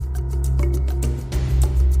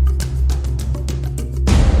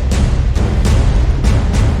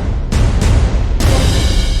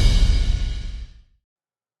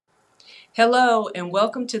Hello and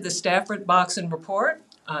welcome to the Stafford Boxing Report.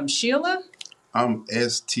 I'm Sheila. I'm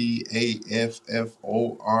Stafford. Yeah,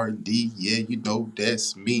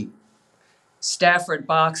 that's me. Stafford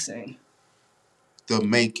Boxing. The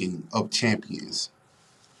making of champions.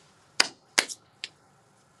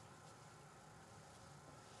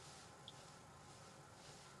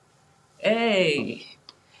 Hey,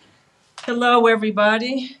 hello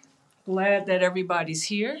everybody. Glad that everybody's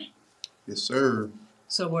here. Yes, sir.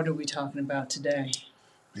 So what are we talking about today?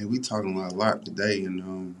 Man, we talking about a lot today.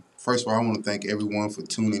 And first of all, I want to thank everyone for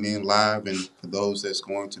tuning in live and for those that's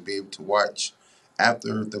going to be able to watch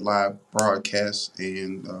after the live broadcast.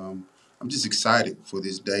 And I'm just excited for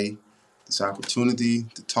this day, this opportunity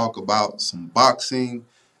to talk about some boxing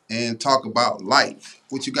and talk about life.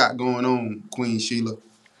 What you got going on, Queen Sheila?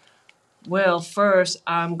 Well, first,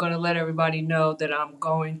 I'm going to let everybody know that I'm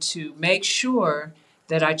going to make sure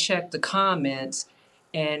that I check the comments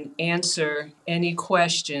and answer any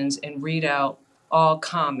questions and read out all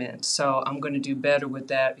comments. So I'm going to do better with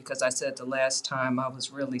that because I said the last time I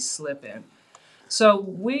was really slipping. So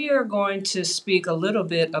we are going to speak a little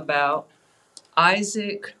bit about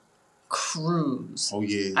Isaac Cruz. Oh,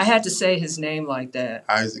 yes. I had to say his name like that.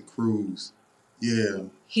 Isaac Cruz. Yeah.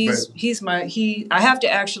 I have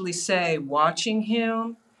to actually say, watching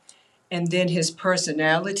him and then his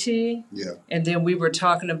personality. Yeah. And then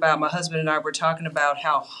my husband and I were talking about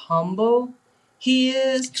how humble he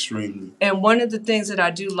is. Extremely. And one of the things that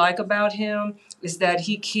I do like about him is that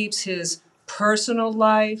he keeps his personal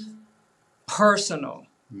life personal,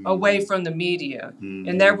 away from the media.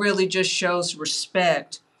 And that really just shows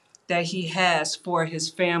respect that he has for his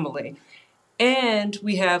family. And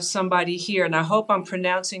we have somebody here, and I hope I'm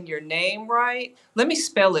pronouncing your name right. Let me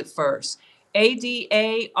spell it first.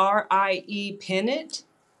 Adarie Pennant,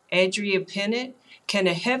 Adria Pennant. Can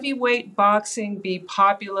a heavyweight boxing be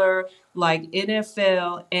popular like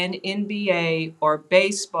NFL and NBA or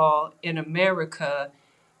baseball in America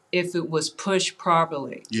if it was pushed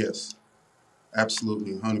properly? Yes,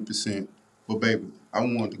 absolutely, 100%. But baby, I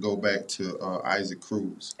wanted to go back to Isaac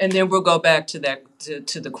Cruz. And then we'll go back to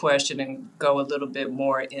to the question and go a little bit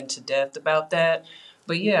more into depth about that.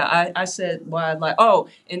 But yeah, I said why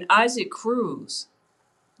and Isaac Cruz,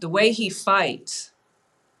 the way he fights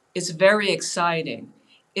is very exciting.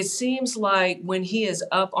 It seems like when he is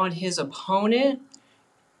up on his opponent,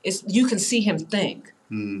 you can see him think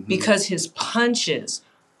because his punches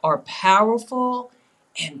are powerful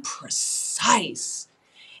and precise,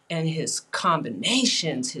 and his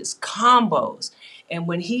combinations, his combos. And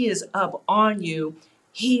when he is up on you,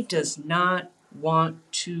 he does not want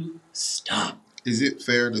to stop. Is it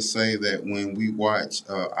fair to say that when we watch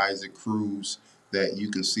Isaac Cruz, that you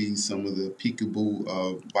can see some of the peekaboo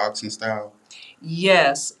of boxing style?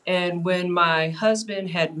 Yes, and when my husband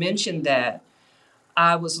had mentioned that,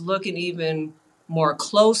 I was looking even more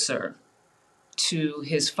closer to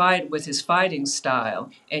his fighting style.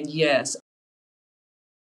 And yes,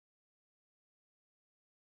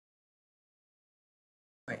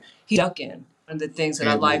 he's ducking. One of the things that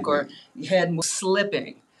I Head like, or movement. head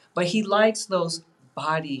slipping, but he likes those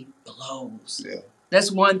body blows. Yeah.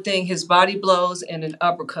 That's one thing, his body blows and an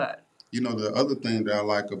uppercut. You know, the other thing that I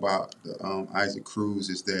like about Isaac Cruz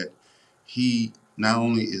is that he not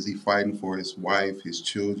only is he fighting for his wife, his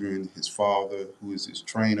children, his father, who is his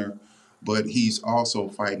trainer, but he's also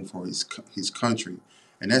fighting for his country,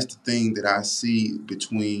 and that's the thing that I see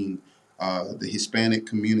between the Hispanic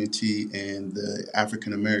community and the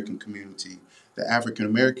African American community. The African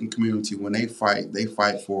American community, when they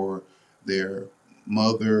fight for their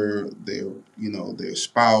mother, their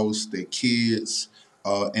spouse, their kids,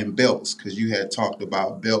 and belts, because you had talked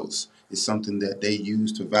about belts is something that they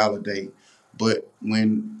use to validate. But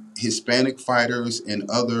when Hispanic fighters and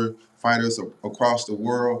other fighters across the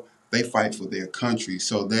world, they fight for their country.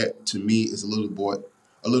 So that to me is a little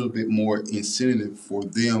bit more incentive for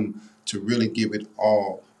them to really give it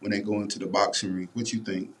all when they go into the boxing ring. What you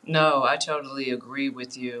think? No, I totally agree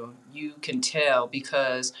with you. You can tell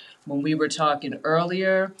because when we were talking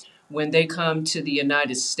earlier, when they come to the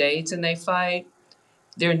United States and they fight,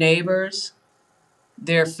 their neighbors,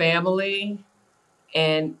 their family,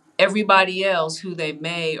 and everybody else who they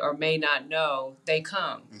may or may not know, they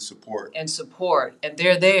come And support. and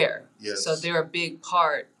they're there. Yes. So they're a big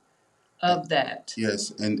part of that.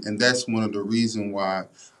 Yes, and that's one of the reasons why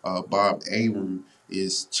Bob Arum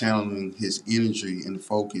is channeling his energy and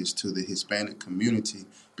focus to the Hispanic community,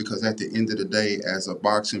 because at the end of the day, as a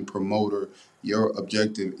boxing promoter, your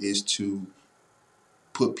objective is to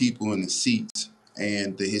put people in the seats.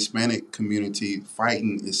 And the Hispanic community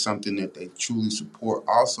fighting is something that they truly support.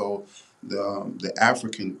 Also, the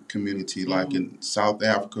African community, like Mhm. in South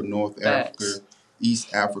Africa, North Africa, Facts.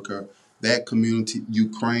 East Africa, that community,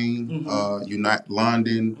 Ukraine, Mhm.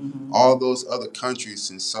 London, Mhm. all those other countries.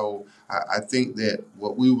 And so I think that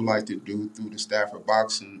what we would like to do through the Stafford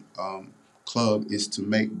Boxing Club is to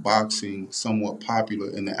make boxing somewhat popular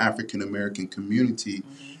in the African American community,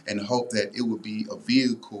 Mhm. and hope that it would be a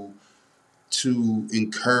vehicle to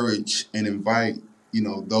encourage and invite,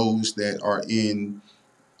 those that are in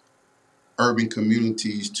urban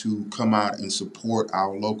communities to come out and support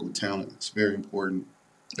our local talent. It's very important.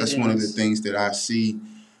 It That's one of the is. things that I see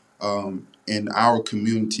in our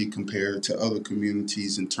community compared to other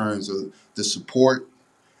communities in terms of the support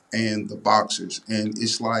and the boxers. And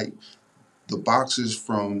it's like the boxers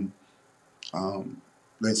from, um,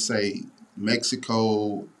 let's say,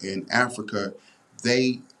 Mexico and Africa,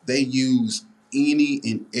 they use any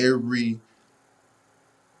and every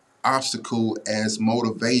obstacle as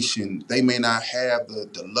motivation. They may not have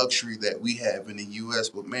the luxury that we have in the US,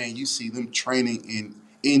 but man, you see them training in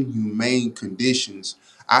inhumane conditions.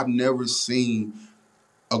 I've never seen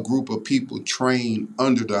a group of people train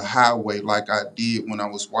under the highway like I did when I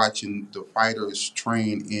was watching the fighters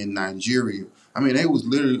train in Nigeria. I mean, they was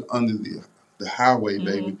literally under the highway,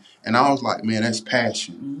 baby. Mhm. And I was like, man, that's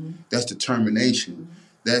passion. Mhm. That's determination.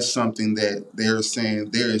 That's something that they're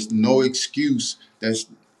saying there is no excuse that's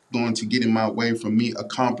going to get in my way from me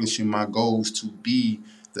accomplishing my goals to be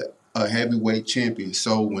a heavyweight champion.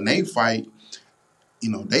 So when they fight,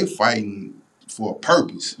 they fighting for a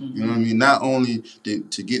purpose. You know what I Mhm. mean? Not only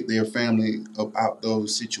to get their family up out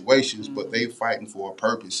those situations, but Mhm. they fighting for a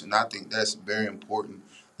purpose. And I think that's very important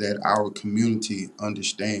that our community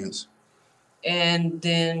understands. And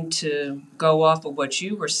then to go off of what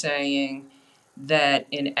you were saying, that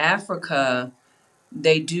in Africa,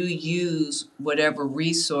 they do use whatever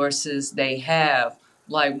resources they have.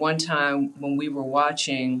 Like one time when we were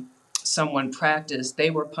watching someone practice, they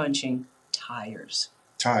were punching tires.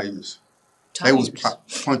 Tires. They was Tires.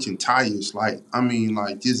 punching tires, like, I mean,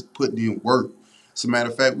 like, just putting in work. As a matter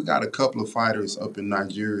of fact, we got a couple of fighters up in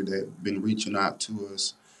Nigeria that been reaching out to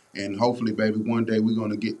us, and hopefully, baby, one day we're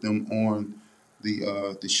gonna get them on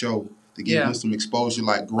the show to give them Yeah. some exposure.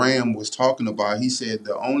 Like Graham was talking about, he said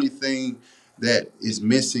the only thing that is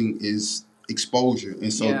missing is exposure,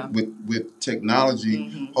 and so Yeah. with technology,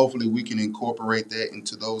 Mhm. hopefully we can incorporate that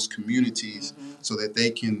into those communities Mhm. so that they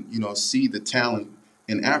can, see the talent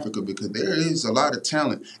in Africa, because there is a lot of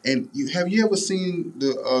talent. And you ever seen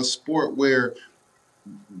the sport where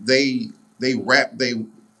they they wrap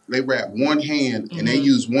they wrap one hand and they Mhm.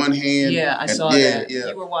 use one hand, Yeah, I and saw yeah, that. yeah,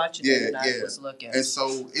 You were watching it yeah, and I yeah. was looking. And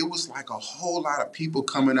so it was like a whole lot of people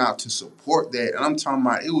coming out to support that. And I'm talking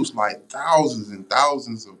about, it was like thousands and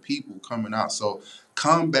thousands of people coming out. So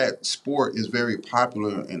combat sport is very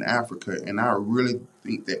popular in Africa, and I really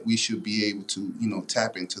think that we should be able to,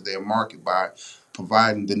 tap into their market by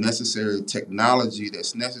providing the necessary technology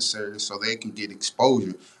that's necessary so they can get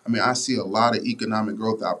exposure. I mean, I see a lot of economic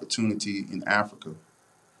growth opportunity in Africa.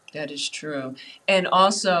 That is true. And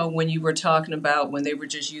also, when you were talking about when they were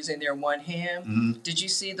just using their one hand, Hmm. did you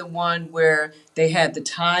see the one where they had the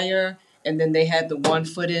tire and then they had the one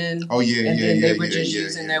foot in Oh yeah, and yeah, then yeah, they were yeah, just yeah,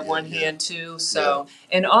 using yeah, that yeah, one yeah, hand too? yeah. So,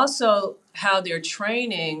 and also how they're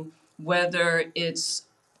training, whether it's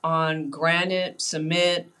on granite,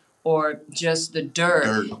 cement, or just the dirt,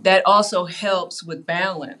 Dirt. that also helps with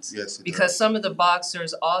balance. Yes, it Because does. some of the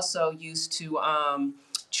boxers also used to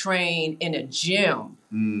train in a gym.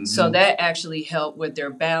 So Hmm. that actually helped with their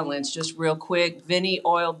balance. Just real quick, Vinny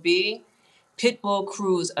Oil B, Pitbull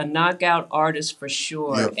Cruz, a knockout artist for Yeah,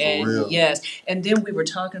 sure. for And real. yes, and then we were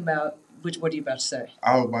talking about what are you about to say?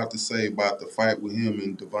 I was about to say about the fight with him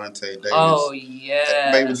and Devontae Oh Davis.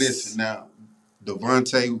 Baby, listen yes, now,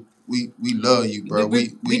 Devontae, we love you, we bro.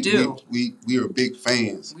 we, we do, We are big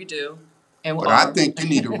fans. we do, and we But I are. think you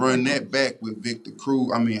need to run that back with Victor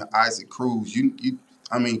Cruz. I mean, Isaac Cruz.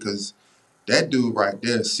 I mean, because that dude right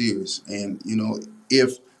there is serious. And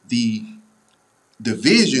if the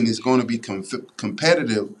division is going to be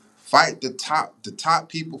competitive, the top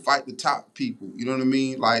people fight the top people. You know what I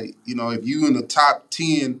mean? Like, if you in the top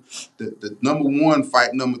 10, the number one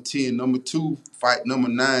fight number 10, number two fight number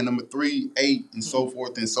 9, number 3 8, and so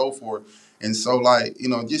forth and so forth. And so, like,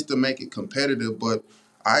 just to make it competitive. But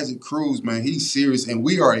Isaac Cruz, man, he's serious, and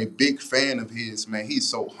we are a big fan of his, man. He's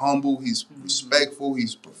so humble, he's respectful,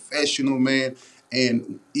 he's professional, man.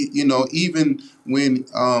 And even when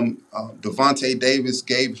Gervonta Davis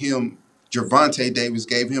gave him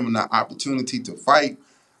an opportunity to fight,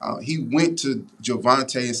 he went to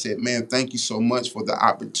Gervonta and said, "Man, thank you so much for the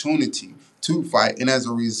opportunity to fight." And as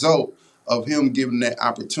a result of him giving that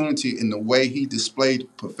opportunity and the way he displayed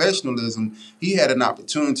professionalism, he had an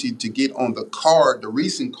opportunity to get on the card, the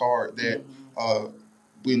recent card that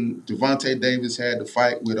when Devontae Davis had the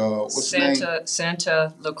fight with what's his name?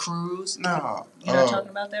 Santa La Cruz. Nah, You're not talking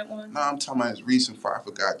about that one? nah, I'm talking about his recent fight. I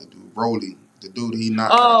forgot the dude, Rolling, the dude he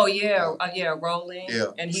knocked Oh out. yeah, Rolling. Yeah.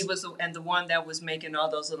 And he was the one that was making all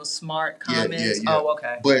those little smart Yeah, comments. yeah. Oh,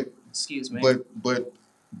 okay. But Excuse me. but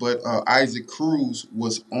Isaac Cruz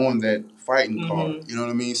was on that fighting card. You know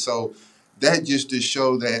what I mean? So that just to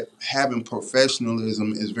show that having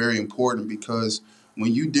professionalism is very important, because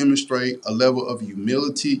when you demonstrate a level of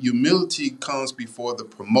humility comes before the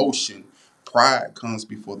promotion. Pride comes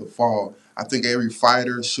before the fall. I think every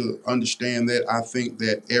fighter should understand that. I think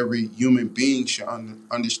that every human being should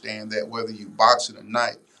understand that, whether you boxing or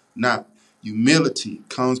not. Humility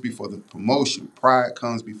comes before the promotion. Pride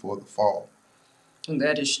comes before the fall.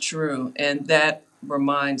 That is true. And that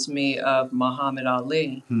reminds me of Muhammad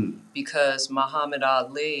Ali, because Muhammad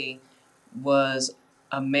Ali was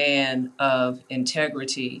a man of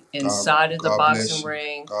integrity inside of the boxing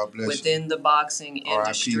ring, within the boxing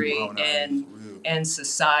industry, and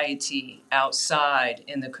society outside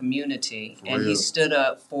in the community. And he stood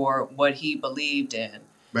up for what he believed in.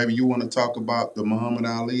 Baby, you want to talk about the Muhammad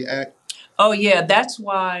Ali Act? Oh, yeah, that's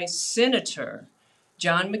why Senator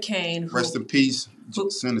John McCain, rest in peace,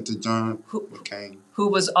 Senator John McCain, who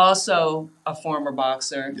was also a former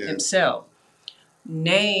boxer himself,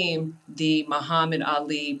 named the Muhammad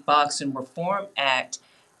Ali Boxing Reform Act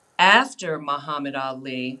after Muhammad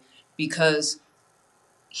Ali, because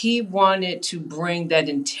he wanted to bring that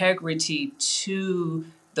integrity to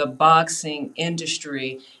the boxing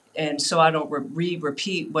industry. And so I don't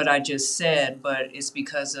repeat what I just said, but it's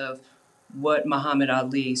because of what Muhammad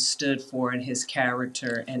Ali stood for in his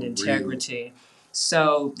character and integrity.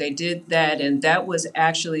 So they did that, and that was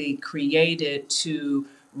actually created to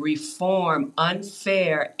reform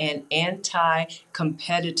unfair and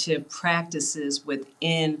anti-competitive practices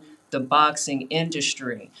within the boxing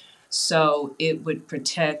industry. So it would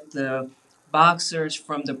protect the boxers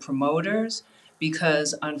from the promoters,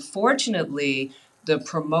 because unfortunately the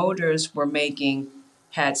promoters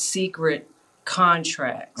had secret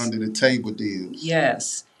contracts. Under the table deals.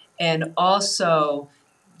 Yes. And also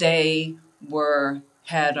they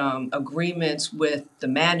had agreements with the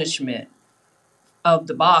management of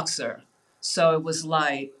the boxer. So it was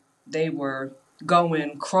like they were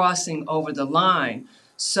crossing over the line.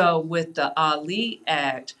 So with the Ali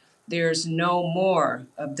Act, there's no more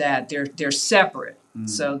of that. They're separate.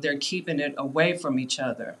 So they're keeping it away from each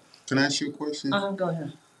other. Can I ask you a question? Go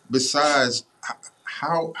ahead. Besides,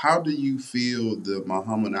 how do you feel the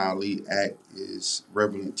Muhammad Ali Act is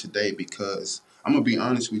relevant today? Because I'm gonna be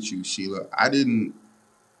honest with you, Sheila.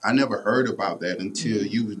 I never heard about that until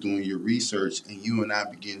you was doing your research and you and I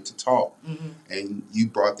began to talk, and you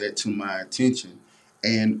brought that to my attention.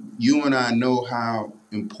 And you and I know how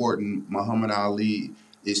important Muhammad Ali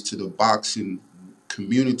is to the boxing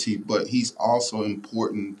community, but he's also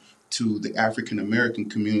important to the African American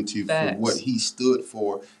community for what he stood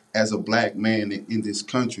for as a black man in this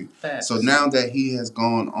country. So now that he has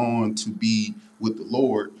gone on to be with the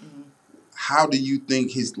Lord, how do you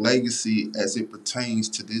think his legacy, as it pertains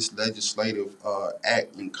to this legislative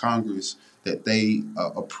act in Congress that they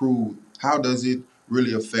approved, how does it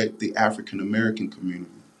really affect the African American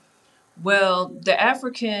community? Well, the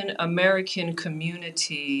African American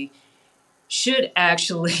community should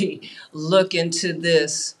actually look into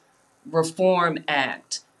this Reform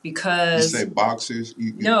Act, because you say boxers?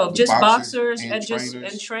 Just boxers and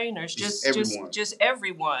trainers, just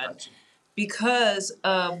everyone. Gotcha. Because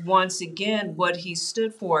of, once again, what he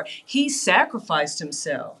stood for. He sacrificed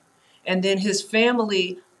himself, and then his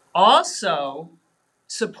family also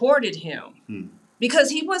supported him because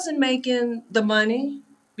he wasn't making the money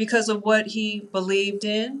because of what he believed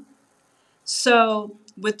in. So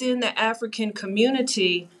within the African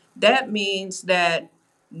community, that means that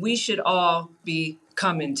we should all be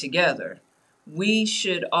coming together. We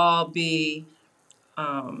should all be,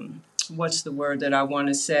 what's the word that I want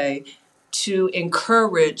to say, to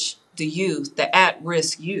encourage the youth, the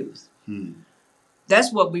at-risk youth.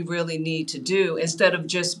 That's what we really need to do. Instead of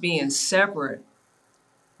just being separate,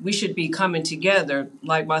 we should be coming together.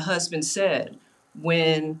 Like my husband said,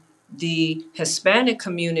 when the Hispanic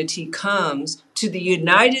community comes to the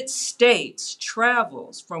United States,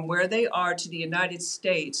 travels from where they are to the United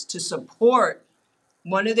States to support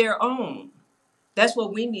one of their own, that's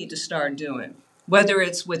what we need to start doing, whether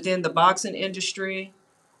it's within the boxing industry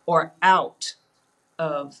or out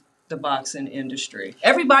of the boxing industry.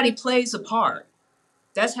 Everybody plays a part.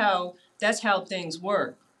 That's how things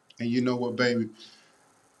work. And you know what, baby?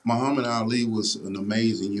 Muhammad Ali was an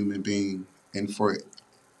amazing human being, and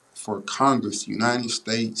for Congress, United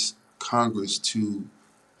States Congress, to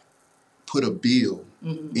put a bill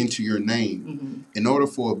into your name, in order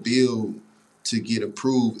for a bill to get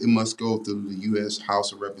approved, it must go through the U.S.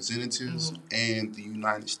 House of Representatives and the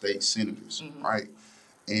United States Senators, right?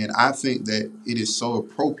 And I think that it is so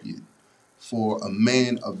appropriate for a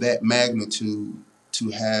man of that magnitude to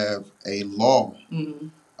have a law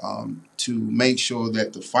to make sure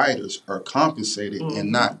that the fighters are compensated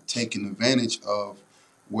and not taken advantage of,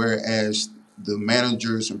 whereas the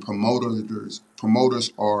managers and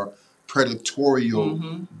promoters are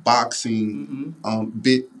predatorial boxing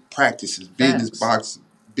bit practices, Facts.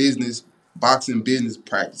 business boxing business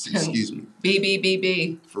practices. Excuse me,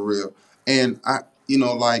 B. for real. And I,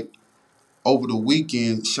 like over the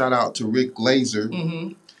weekend, shout out to Rick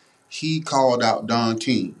Glazer. He called out Don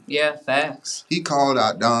King. Yeah, facts. He called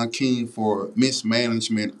out Don King for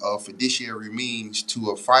mismanagement of fiduciary means to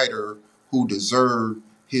a fighter who deserved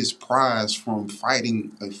his prize from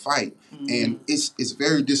fighting a fight. And it's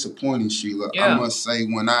very disappointing, Sheila. I Yeah. must say,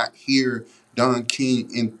 when I hear Don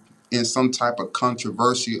King in some type of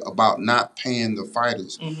controversy about not paying the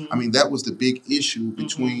fighters. I mean, that was the big issue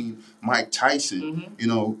between Mike Tyson,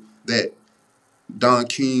 that Don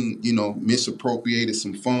King, misappropriated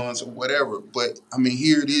some funds or whatever. But I mean,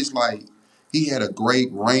 here it is, like, he had a great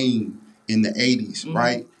reign in the 80s,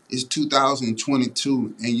 right? It's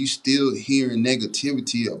 2022 and you still hearing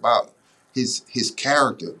negativity about his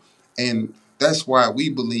character. And that's why we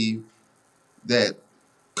believe that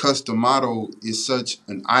Cus D'Amato is such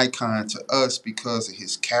an icon to us, because of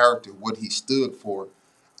his character, what he stood for.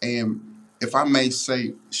 And if I may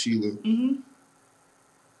say, Sheila,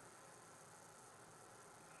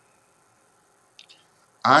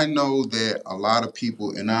 I know that a lot of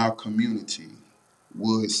people in our community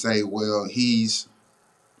would say, well, he's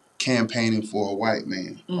campaigning for a white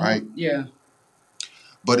man, right? Yeah.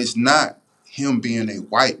 But it's not him being a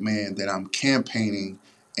white man that I'm campaigning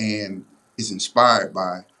and is inspired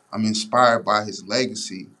by. I'm inspired by his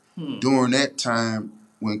legacy. During that time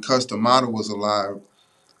when Cus D'Amato was alive,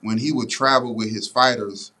 when he would travel with his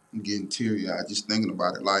fighters, I'm getting teary-eyed just thinking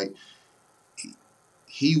about it, like,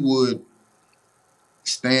 he would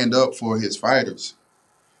stand up for his fighters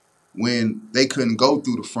when they couldn't go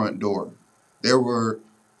through the front door. There were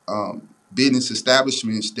business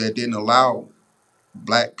establishments that didn't allow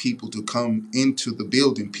black people to come into the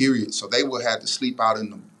building, period. So they would have to sleep out in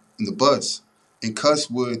the bus. And Cus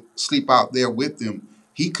would sleep out there with them.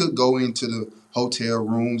 He could go into the hotel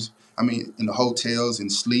rooms, in the hotels,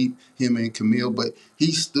 and sleep, him and Camille, but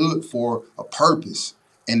he stood for a purpose.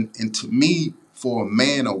 And to me, for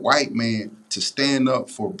a white man, to stand up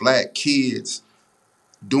for black kids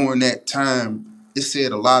during that time, it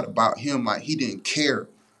said a lot about him. Like, he didn't care.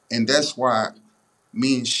 And that's why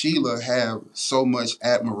me and Sheila have so much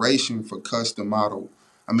admiration for Cus D'Amato.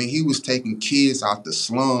 I mean, he was taking kids out the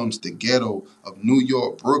slums, the ghetto of New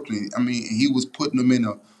York, Brooklyn. I mean, and he was putting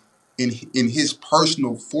them in his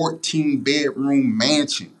personal 14-bedroom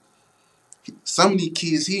mansion. Some of these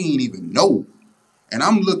kids he ain't even know. And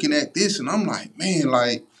I'm looking at this and I'm like, man,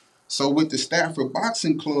 like, so with the Stafford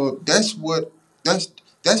Boxing Club, that's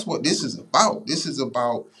that's what this is about. This is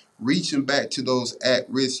about reaching back to those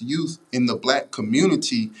at-risk youth in the black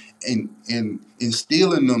community, and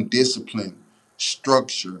instilling them discipline,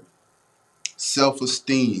 structure,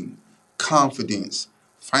 self-esteem, confidence,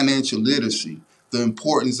 financial literacy, the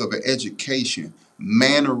importance of an education,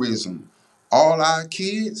 mannerism. All our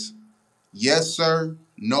kids, yes sir,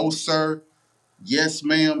 no sir, yes,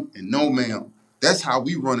 ma'am, and no, ma'am. That's how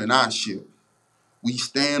we run in our ship. We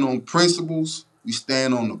stand on principles. We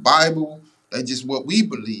stand on the Bible. That's just what we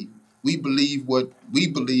believe. We believe what we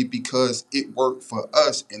believe because it worked for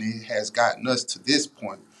us and it has gotten us to this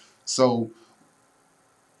point. So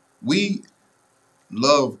we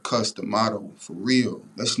love Cus D'Amato for real.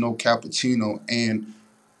 That's no cappuccino. And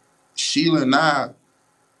Sheila and I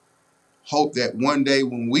hope that one day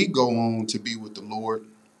when we go on to be with the Lord,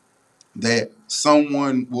 that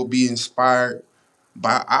someone will be inspired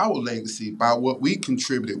by our legacy, by what we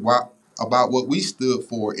contributed, about what we stood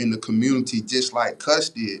for in the community, just like Cus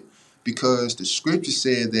did. Because the scripture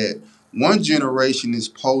said that one generation is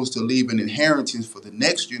supposed to leave an inheritance for the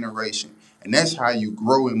next generation. And that's how you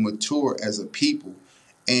grow and mature as a people.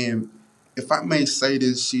 And if I may say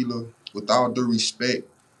this, Sheila, with all due respect,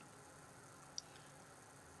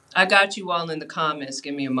 I got you all in the comments.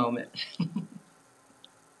 Give me a moment.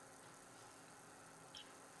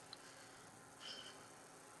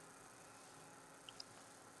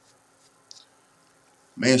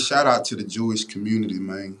 man, shout out to the Jewish community,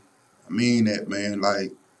 man. I mean that, man.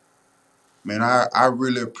 Like, man, I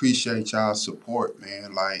really appreciate y'all support,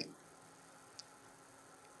 man. Like,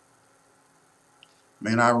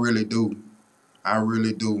 man, I really do. I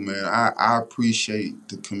really do, man. I appreciate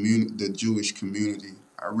the community, the Jewish community.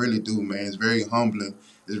 I really do, man. It's very humbling.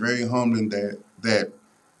 It's very humbling that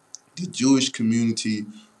the Jewish community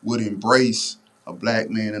would embrace a black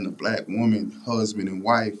man and a black woman, husband and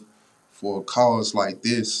wife, for a cause like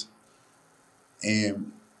this.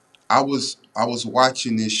 And I was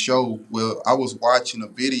watching this show. Well, I was watching a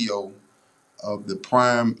video of the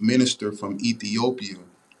prime minister from Ethiopia,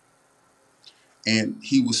 and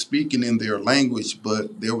he was speaking in their language,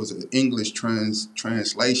 but there was an English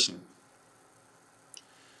translation.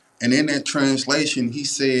 And in that translation, he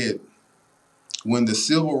said, when the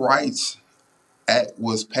Civil Rights Act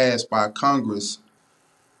was passed by Congress,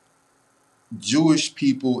 Jewish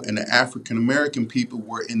people and the African American people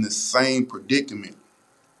were in the same predicament.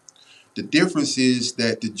 The difference is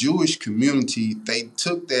that the Jewish community, they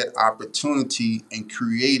took that opportunity and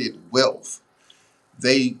created wealth.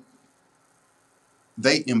 They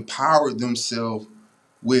they empowered themselves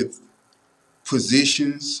with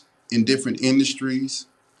positions in different industries.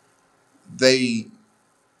 They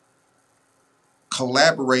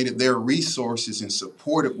collaborated their resources and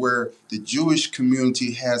supported where the Jewish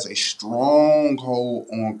community has a stronghold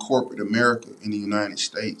on corporate America in the United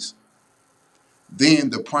States. Then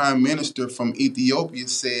the prime minister from Ethiopia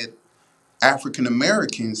said, African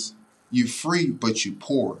Americans, you free, but you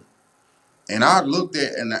poor. And I looked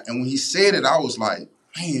at, and when he said it, I was like,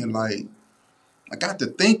 man, like, I got to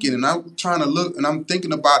thinking, and I'm trying to look, and I'm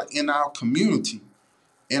thinking about it in our community.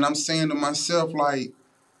 And I'm saying to myself, like,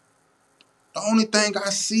 the only thing I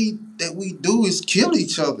see that we do is kill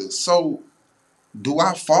each other. So do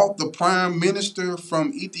I fault the prime minister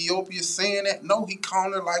from Ethiopia saying that? No, he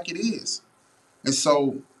called it like it is. And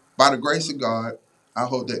so, by the grace of God, I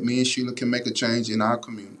hope that me and Sheila can make a change in our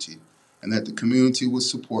community and that the community will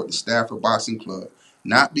support the Stafford Boxing Club.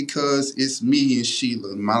 Not because it's me and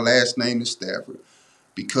Sheila, my last name is Stafford,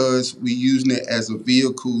 because we using it as a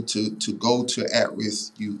vehicle to go to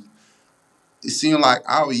at-risk youth. It seems like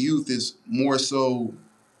our youth is more so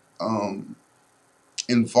um,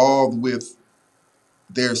 involved with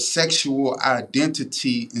their sexual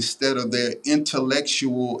identity instead of their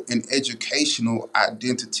intellectual and educational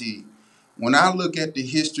identity. When I look at the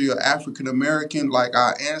history of African American, like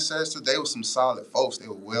our ancestors, they were some solid folks. They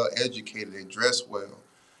were well educated. They dressed well.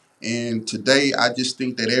 And today, I just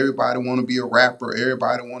think that everybody want to be a rapper,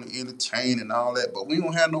 everybody want to entertain and all that, but we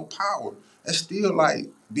don't have no power. That's still like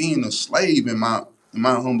being a slave in my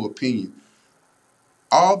humble opinion.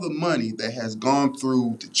 All the money that has gone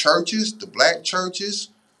through the churches, the black churches,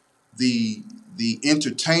 the the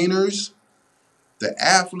entertainers, the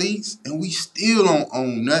athletes, and we still don't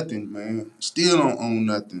own nothing, man. Still don't own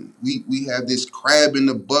nothing. We have this crab in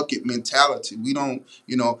the bucket mentality. We don't,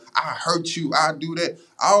 I hurt you, I do that.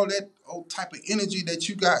 All that old type of energy that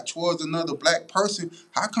you got towards another black person,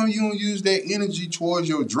 how come you don't use that energy towards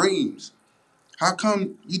your dreams? How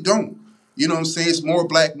come you don't? You know what I'm saying? It's more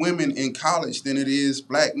black women in college than it is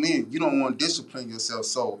black men. You don't want to discipline yourself.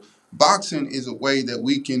 So boxing is a way that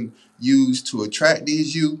we can use to attract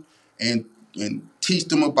these youth and teach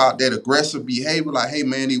them about that aggressive behavior. Like, hey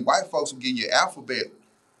man, these white folks will give you alphabet.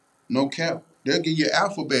 No cap. They'll give you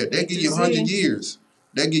alphabet. They'll A give to you 100 Z. years.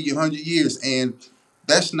 They'll give you 100 years. And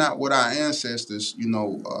that's not what our ancestors,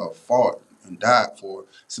 fought and died for.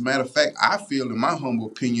 As a matter of fact, I feel, in my humble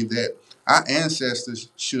opinion, that our ancestors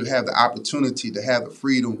should have the opportunity to have the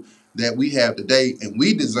freedom that we have today, and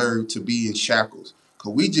we deserve to be in shackles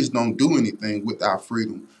because we just don't do anything with our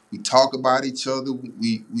freedom. We talk about each other.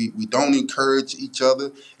 We don't encourage each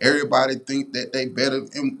other. Everybody think that they better,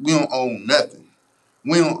 and we don't own nothing.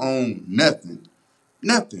 We don't own nothing.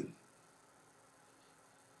 Nothing.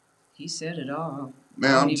 He said it all. I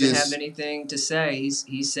Man, don't I'm even have just, anything to say.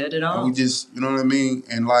 He said it and we all. just, you know what I mean?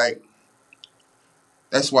 And like,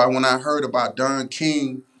 that's why when I heard about Don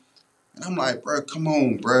King, and I'm like, bro, come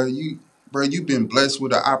on, bro. You've been blessed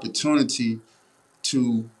with the opportunity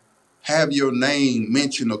to have your name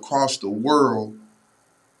mentioned across the world.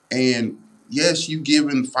 And yes, you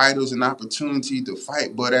giving fighters an opportunity to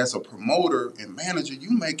fight, but as a promoter and manager,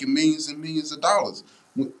 you making millions and millions of dollars.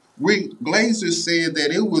 Rick Glazer said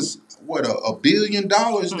that it was what $1 billion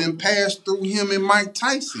then passed through him and Mike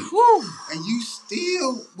Tyson, Whew. and you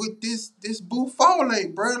still with this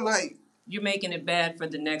buffale, bro. Like, You're making it bad for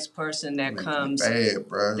the next person you that making it comes. bad,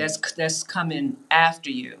 bro. That's coming after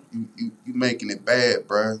you. You making it bad,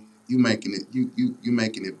 bro. You making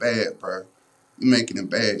it bad, bro. You making it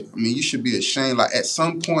bad. I mean, you should be ashamed. Like, at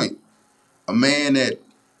some point, a man that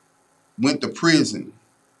went to prison,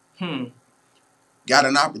 Hmm. got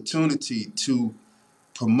an opportunity to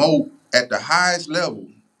promote at the highest level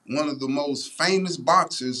one of the most famous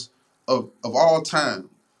boxers of all time,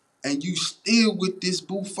 and you still with this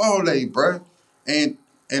buffole, bruh. And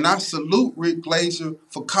I salute Rick Glazer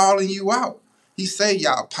for calling you out. He say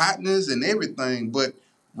y'all partners and everything, but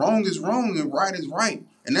wrong is wrong and right is right.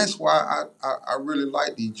 And that's why I really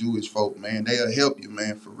like these Jewish folk, man. They'll help you,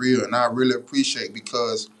 man, for real. And I really appreciate,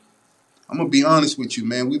 because I'm gonna be honest with you,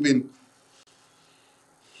 man. We've been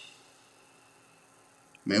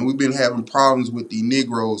having problems with these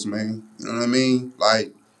Negroes, man. You know what I mean?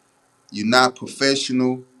 Like, you're not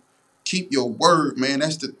professional. Keep your word, man.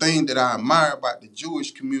 That's the thing that I admire about the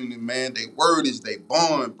Jewish community, man. They word is they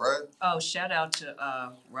bond, bruh. Oh, shout out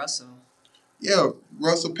to Russell. Yeah,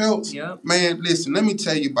 Russell Peltz. Yep. Man, listen, let me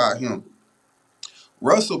tell you about him.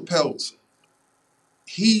 Russell Peltz,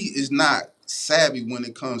 he is not savvy when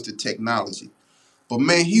it comes to technology. But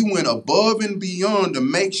man, he went above and beyond to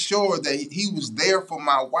make sure that he was there for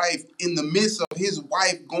my wife in the midst of his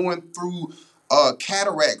wife going through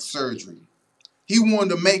cataract surgery. He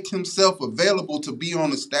wanted to make himself available to be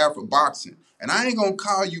on the staff of boxing. And I ain't gonna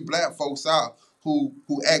call you black folks out who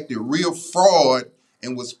acted real fraud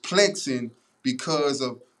and was plexing because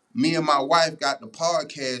of me and my wife got the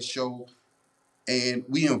podcast show and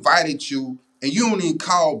we invited you and you don't even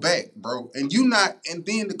call back, bro. And you not, and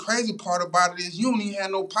then the crazy part about it is you don't even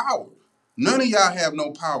have no power. None of y'all have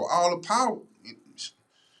no power. All the power.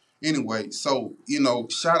 Anyway, so,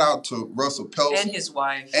 shout out to Russell Peltz And his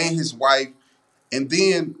wife. and his wife. And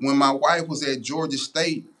then when my wife was at Georgia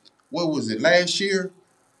State, what was it, last year?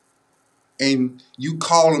 And you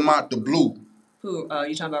call him out the blue. Who?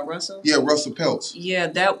 You talking about Russell? Yeah, Russell Peltz. Yeah,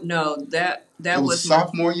 that It was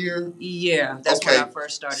sophomore year? Yeah, that's when I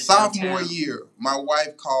first started Sophomore downtown. year, my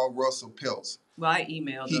wife called Russell Peltz. Well, I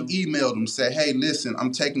emailed him. He emailed him, said, hey, listen,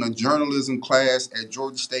 I'm taking a journalism class at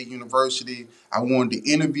Georgia State University. I wanted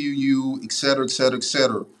to interview you, et cetera, et cetera, et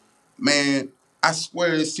cetera. Man, I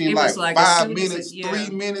swear it seemed like 5 minutes, 3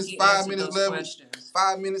 minutes, 5 minutes later,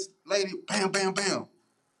 5 minutes later, bam, bam, bam.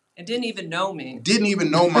 And didn't even know me. Didn't even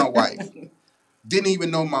know my wife. Didn't even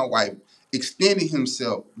know my wife. Extended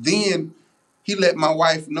himself. Then he let my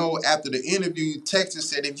wife know after the interview, texted,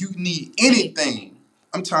 said, if you need anything,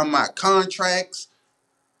 I'm talking about contracts,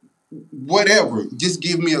 whatever, just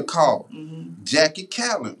give me a call. Mm-hmm. Jackie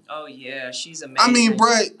Callan. Oh yeah, she's amazing. I mean,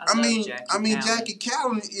 bro, Jackie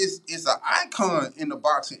Callan is an icon in the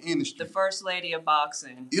boxing industry. The first lady of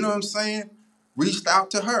boxing. You know what I'm saying? Reached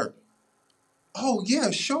out to her. Oh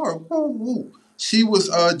yeah, sure. Woo, woo. She was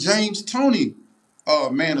James Toney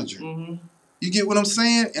manager. Mm-hmm. You get what I'm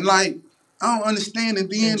saying? And like, I don't understand.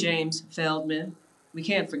 And then James Feldman. We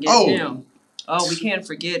can't forget him. Oh, we can't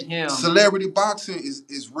forget him. Celebrity boxing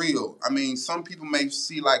is real. I mean, some people may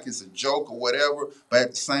see like it's a joke or whatever, but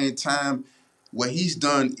at the same time, what he's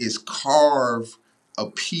done is carve a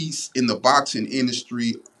piece in the boxing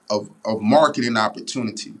industry of marketing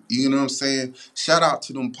opportunity. You know what I'm saying? Shout out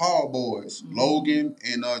to them Paul boys, mm-hmm. Logan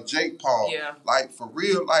and Jake Paul. Yeah. Like, for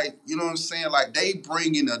real, like, you know what I'm saying? Like, they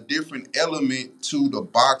bring in a different element to the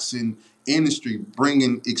boxing industry,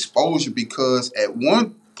 bringing exposure, because at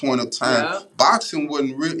one point of time, boxing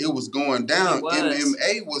wasn't real. It was going down.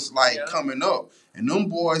 MMA was like coming up. And them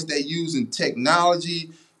boys, they using technology,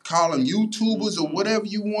 call them YouTubers or whatever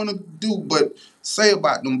you want to do, but say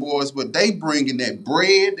about them boys, but they bringing that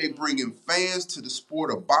bread, they bringing fans to the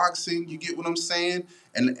sport of boxing. You get what I'm saying?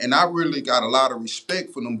 And I really got a lot of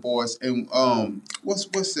respect for them boys. And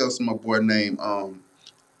what's else my boy name?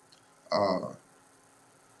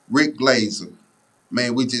 Rick Glazer.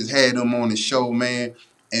 Man, we just had him on the show, man.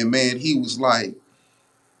 And man, he was like,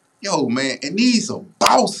 yo, man, and these are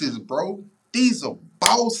bosses, bro. These are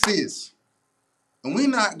bosses. And we're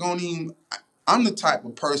not going to even, I'm the type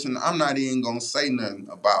of person, I'm not even going to say nothing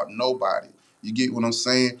about nobody. You get what I'm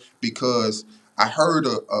saying? Because I heard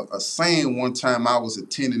a saying one time I was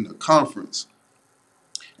attending a conference.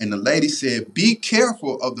 And the lady said, be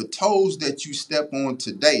careful of the toes that you step on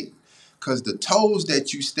today. Because the toes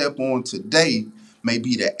that you step on today may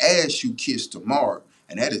be the ass you kiss tomorrow.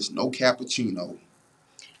 And that is no cappuccino.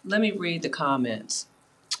 Let me read the comments.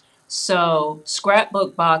 So,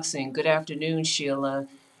 Scrapbook Boxing, good afternoon, Sheila,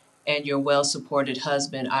 and your well-supported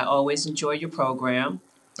husband. I always enjoy your program.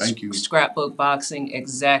 Thank you. Scrapbook Boxing,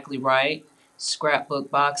 exactly right.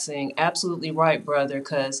 Scrapbook Boxing, absolutely right, brother,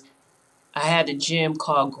 because I had a gym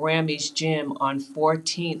called Grammy's Gym on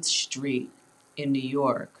 14th Street in New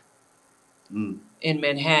York. In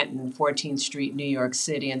Manhattan, 14th Street, New York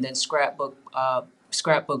City, and then Scrapbook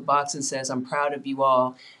Boxing says, I'm proud of you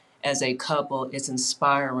all. as a couple. It's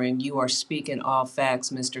inspiring. You are speaking all facts,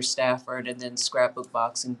 Mr. Stafford. And then Scrapbook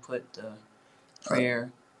Boxing put the Uh,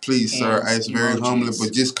 prayer please, sir, hands it's very humbling, but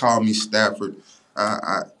emojis. just call me Stafford.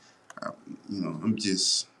 I, I'm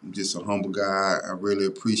just a humble guy. I really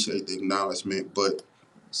appreciate the acknowledgement, but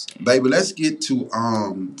baby, let's get to With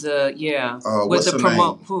what's the her name?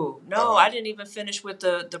 promote who? No, Uh, I didn't even finish with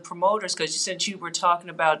the promoters because since you were talking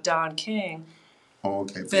about Don King, oh,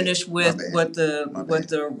 okay, bad. finish My with bad. My what bad.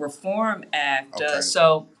 the Reform Act Okay.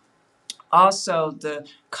 so also the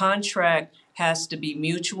contract has to be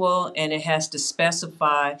mutual and it has to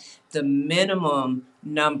specify the minimum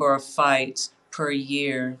number of fights per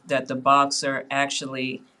year that the boxer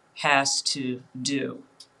actually has to do.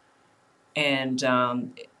 And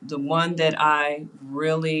the one that I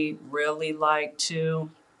really, really like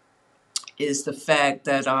too is the fact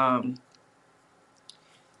that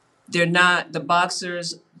the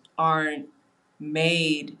boxers aren't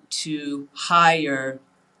made to hire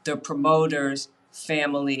the promoters,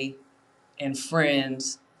 family, and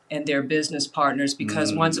friends and their business partners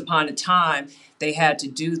because once Mm. upon a time they had to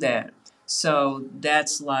do that. So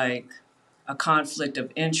that's like a conflict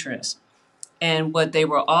of interest. And what they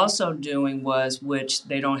were also doing was, which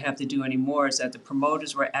they don't have to do anymore, is that the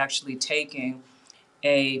promoters were actually taking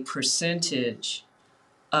a percentage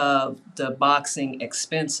of the boxing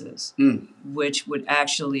expenses, Mm. which would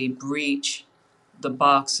actually breach the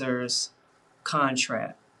boxer's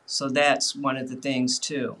contract. So that's one of the things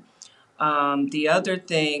too. The other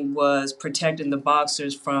thing was protecting the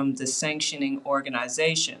boxers from the sanctioning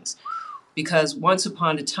organizations. Because once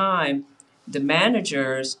upon a time, the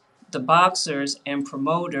managers, the boxers, and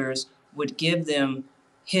promoters would give them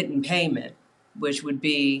hidden payment, which would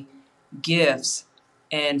be gifts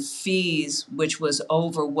and fees, which was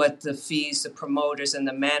over what the fees the promoters and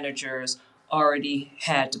the managers already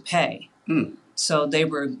had to pay. Mm. So they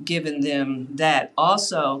were giving them that.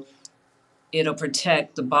 Also, it'll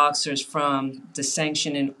protect the boxers from the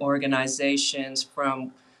sanctioning organizations,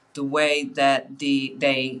 from the way that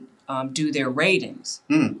they do their ratings,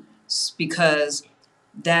 Mm. because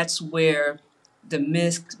that's where the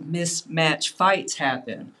mismatch fights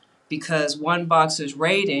happen. Because one boxer's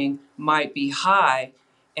rating might be high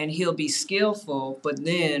and he'll be skillful, but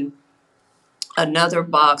then another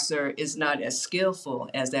boxer is not as skillful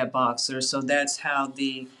as that boxer. So that's how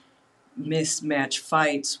the mismatch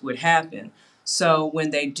fights would happen. So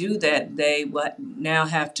when they do that, they now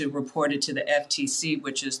have to report it to the FTC,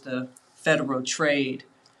 which is the Federal Trade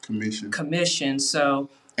Commission Commission. So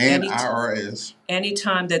and any IRS.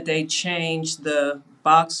 anytime that they change the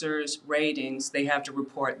boxers' ratings, they have to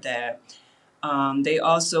report that. They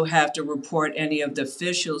also have to report any of the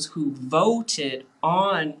officials who voted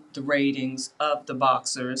on the ratings of the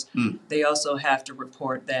boxers. Mm. They also have to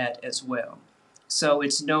report that as well. So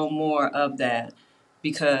it's no more of that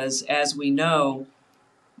because, as we know,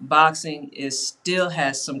 boxing still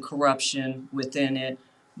has some corruption within it,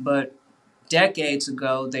 but decades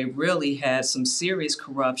ago they really had some serious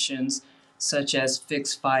corruptions, such as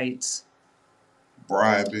fixed fights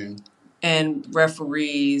Bribing. and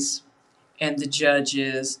referees and the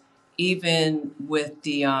judges, even with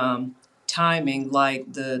the timing,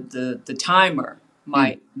 like the timer Mm.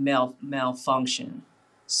 might malfunction.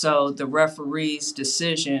 So the referee's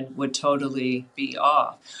decision would totally be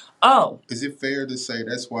off. Oh, Is it fair to say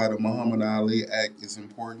that's why the Muhammad Ali Act is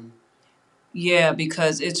important? yeah,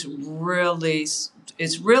 because it's really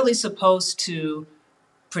supposed to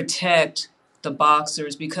protect the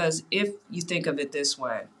boxers because if you think of it this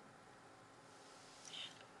way,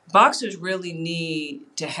 boxers really need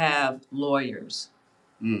to have lawyers.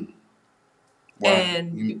 Mm. Why?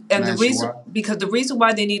 Can And I the ask you reason why? because the reason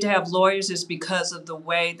why they need to have lawyers is because of the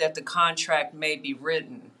way that the contract may be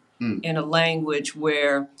written Mm. in a language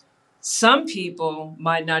where some people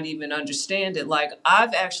might not even understand it. Like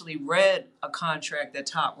I've actually read a contract that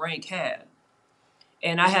Top Rank had,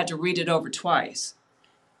 and I had to read it over twice.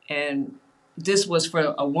 And this was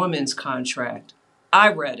for a woman's contract.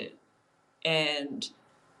 I read it, and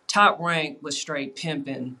Top Rank was straight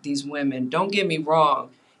pimping these women. Don't get me wrong.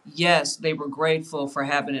 Yes, they were grateful for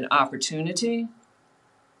having an opportunity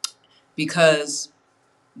because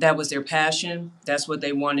that was their passion. That's what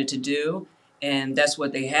they wanted to do. And that's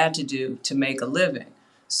what they had to do to make a living.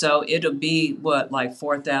 So it'll be what, like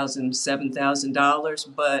 $4,000,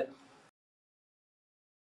 $7,000, but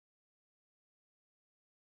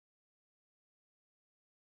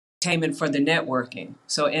payment for the networking.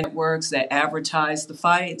 So networks that advertise the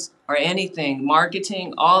fights or anything,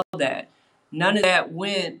 marketing, all that, none of that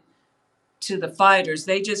went to the fighters.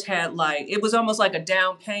 They just had like, it was almost like a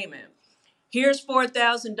down payment. Here's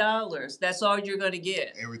 $4,000. That's all you're going to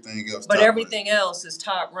get. Everything else But top rank. everything else is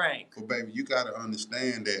top rank. Well, baby, you got to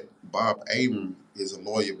understand that Bob Abram is a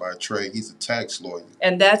lawyer by trade. He's a tax lawyer.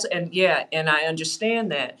 And I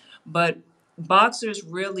understand that. But boxers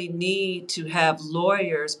really need to have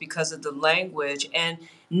lawyers because of the language, and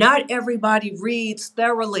not everybody reads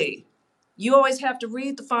thoroughly. You always have to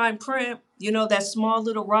read the fine print, that small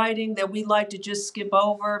little writing that we like to just skip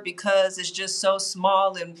over because it's just so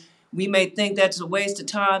small and we may think that's a waste of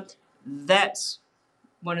time. That's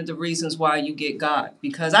one of the reasons why you get got,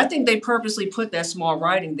 because I think they purposely put that small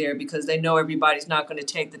writing there because they know everybody's not going to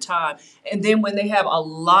take the time. And then when they have a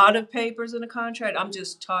lot of papers in a contract, I'm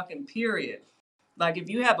just talking period. Like if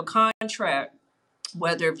you have a contract,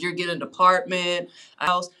 whether if you're getting an apartment, a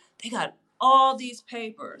house, they got all these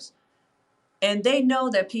papers. And they know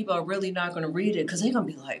that people are really not going to read it because they're going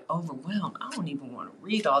to be like overwhelmed. I don't even want to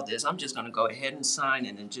read all this. I'm just going to go ahead and sign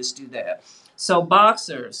it and just do that. So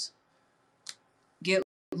boxers, get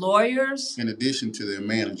lawyers. In addition to their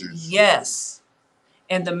managers. Yes.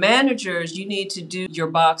 And the managers, you need to do your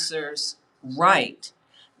boxers right.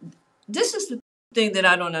 This is the thing that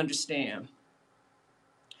I don't understand.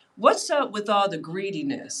 What's up with all the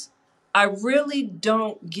greediness? I really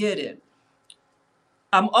don't get it.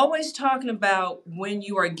 I'm always talking about when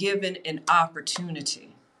you are given an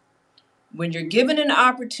opportunity. When you're given an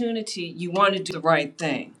opportunity, you want to do the right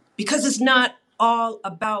thing because it's not all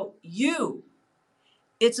about you.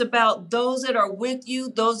 It's about those that are with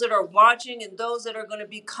you, those that are watching, and those that are going to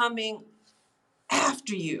be coming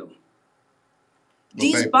after you.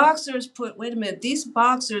 These boxers these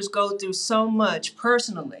boxers go through so much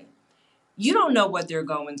personally. You don't know what they're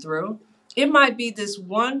going through. It might be this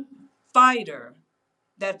one fighter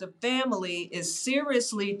that the family is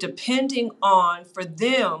seriously depending on for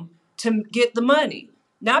them to get the money.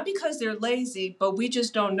 Not because they're lazy, but we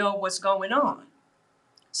just don't know what's going on.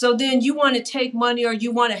 So then you want to take money, or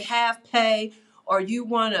you want to half pay, or you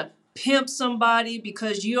want to pimp somebody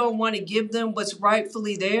because you don't want to give them what's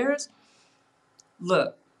rightfully theirs.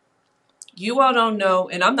 Look, you all don't know,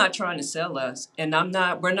 and I'm not trying to sell us, and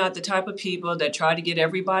we're not the type of people that try to get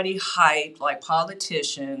everybody hyped like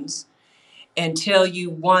politicians and tell you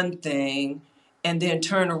one thing and then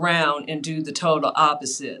turn around and do the total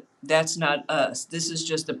opposite. That's not us. This is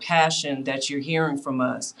just the passion that you're hearing from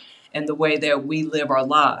us and the way that we live our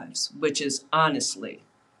lives, which is honestly.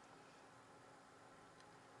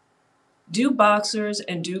 Do boxers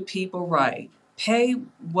and do people right. Pay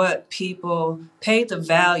the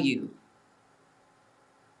value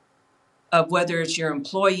of whether it's your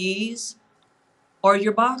employees or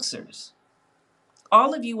your boxers.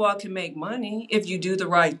 All of you all can make money if you do the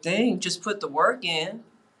right thing. Just put the work in.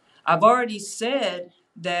 I've already said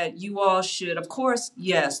that you all should, of course,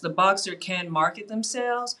 yes, the boxer can market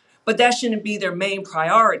themselves, but that shouldn't be their main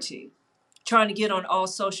priority. Trying to get on all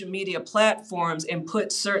social media platforms and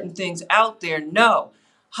put certain things out there. No.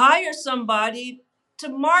 Hire somebody to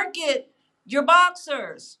market your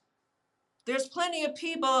boxers. There's plenty of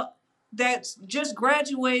people that's just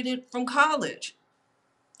graduated from college.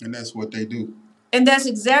 And that's what they do. And that's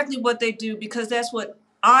exactly what they do because that's what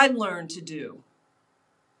I learned to do.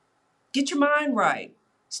 Get your mind right.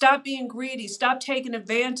 Stop being greedy. Stop taking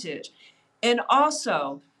advantage. And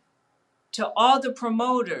also, to all the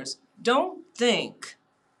promoters, don't think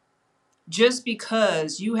just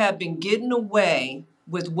because you have been getting away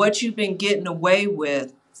with what you've been getting away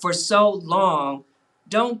with for so long,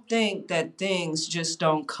 don't think that things just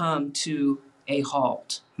don't come to a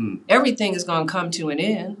halt. Everything is going to come to an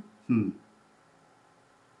end.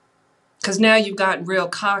 Because now you've gotten real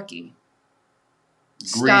cocky.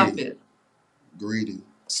 Stop it. Greedy.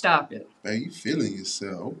 Stop it. Man, you feeling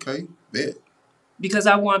yourself. Okay, bet. Because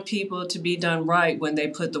I want people to be done right when they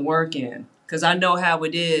put the work in. Because I know how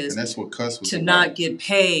it is. And that's what Cuss was to about. Not get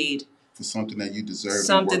paid for something that you deserve.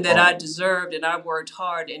 Something that I deserved, and I worked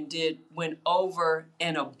hard and went over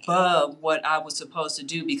and above what I was supposed to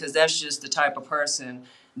do because that's just the type of person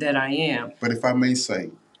that I am. But if I may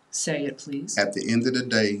say. Say it, please. At the end of the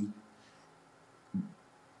day,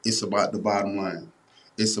 it's about the bottom line.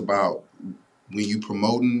 It's about when you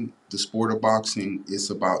promoting the sport of boxing, it's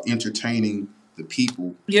about entertaining the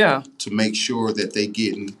people. Yeah. To make sure that they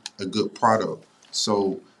getting a good product.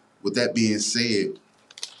 So with that being said,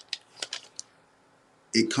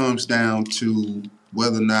 it comes down to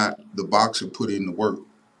whether or not the boxer put in the work.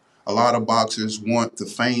 A lot of boxers want the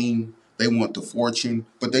fame, they want the fortune,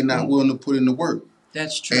 but they're not willing to put in the work.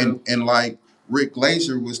 That's true. And like Rick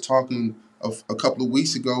Glazer was talking a couple of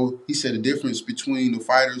weeks ago, he said the difference between the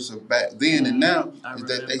fighters of back then and now is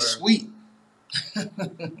that they sweet.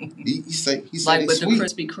 He said Like it's with the sweet.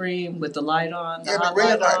 Krispy Kreme with the light on, the Yeah, the hot red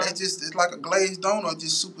light light, on. that just it's like a glazed donut,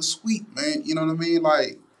 just super sweet, man. You know what I mean?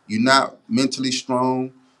 Like you're not mentally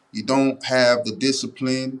strong. You don't have the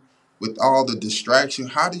discipline with all the distraction.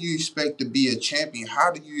 How do you expect to be a champion?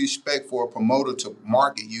 How do you expect for a promoter to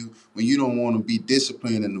market you when you don't want to be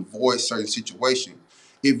disciplined and avoid certain situations?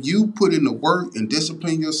 If you put in the work and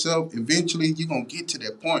discipline yourself, eventually you're gonna get to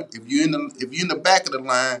that point. If you're in the back of the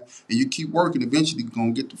line and you keep working, eventually you're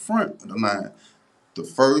gonna get the front of the line. The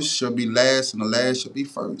first shall be last, and the last shall be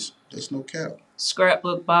first. That's no cap.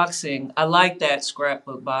 Scrapbook boxing. I like that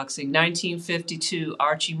scrapbook boxing. 1952,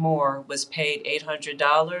 Archie Moore was paid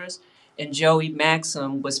 $800 and Joey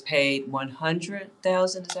Maxim was paid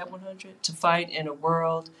 100,000, is that 100? To fight in a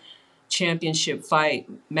world championship fight.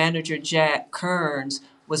 Manager Jack Kearns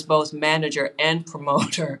was both manager and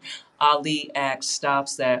promoter. Ali Act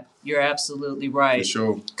stops that. You're absolutely For right.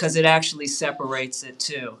 sure. Because it actually separates it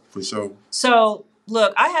too. For sure. So,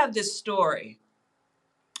 look, I have this story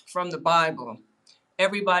from the Bible.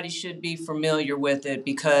 Everybody should be familiar with it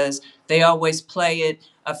because they always play it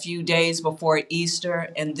a few days before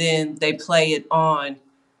Easter and then they play it on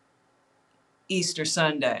Easter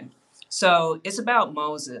Sunday. So it's about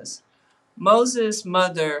Moses. Moses'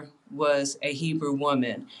 mother was a Hebrew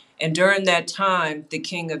woman, and during that time, the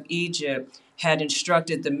king of Egypt had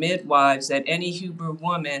instructed the midwives that any Hebrew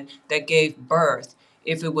woman that gave birth,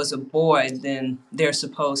 if it was a boy, then they're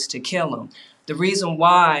supposed to kill him. The reason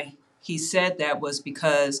why he said that was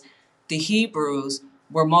because the Hebrews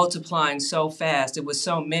were multiplying so fast, it was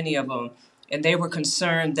so many of them, and they were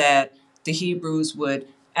concerned that the Hebrews would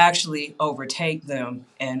actually overtake them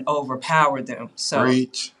and overpower them. So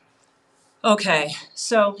Preach. okay,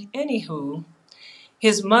 so anywho,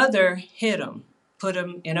 his mother hid him, put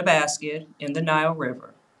him in a basket in the Nile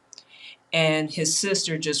River, and his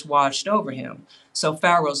sister just watched over him. So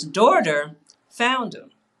Pharaoh's daughter found him.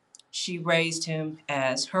 She raised him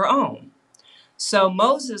as her own. So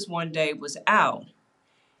Moses one day was out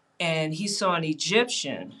and he saw an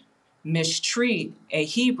Egyptian mistreat a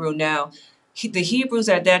Hebrew. Now, the Hebrews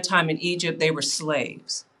at that time in Egypt, they were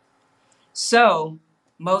slaves. So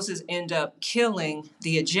Moses ended up killing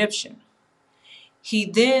the Egyptian. He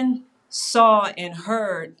then saw and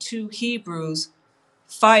heard two Hebrews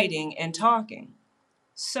fighting and talking.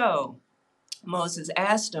 So Moses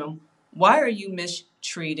asked him, "Why are you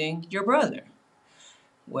mistreating your brother?"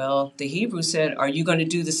 Well, the Hebrew said, "Are you going to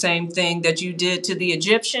do the same thing that you did to the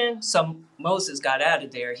Egyptian?" So Moses got out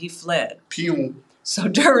of there. He fled. Pew. So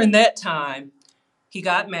during that time, he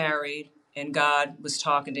got married and God was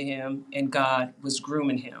talking to him and God was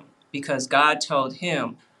grooming him because God told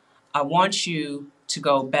him, "I want you to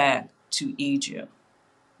go back to Egypt.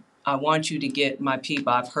 I want you to get my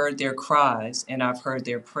people. I've heard their cries and I've heard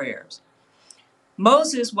their prayers."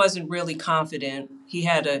 Moses wasn't really confident. He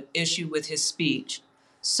had an issue with his speech.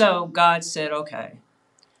 So God said, "Okay,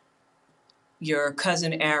 your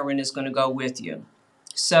cousin Aaron is going to go with you."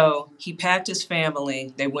 So he packed his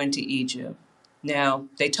family. They went to Egypt. Now,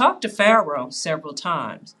 they talked to Pharaoh several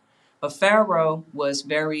times, but Pharaoh was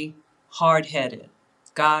very hard-headed.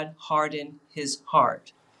 God hardened his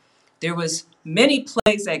heart. There was many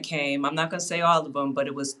plagues that came. I'm not going to say all of them, but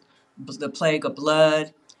it was the plague of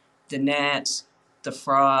blood, the gnats, the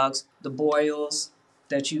frogs, the boils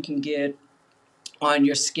that you can get on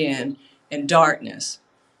your skin, and darkness.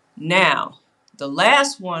 Now, the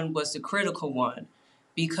last one was the critical one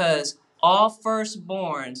because all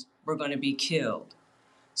firstborns were going to be killed.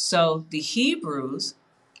 So the Hebrews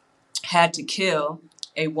had to kill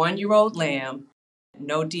a 1 year old lamb,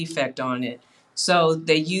 no defect on it. So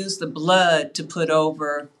they used the blood to put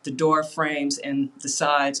over the door frames and the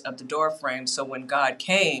sides of the door frames. So when God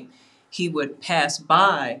came, he would pass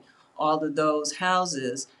by all of those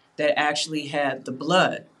houses that actually had the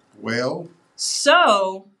blood. Well,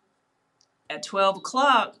 So at 12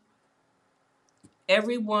 o'clock,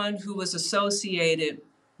 everyone who was associated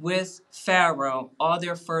with Pharaoh, all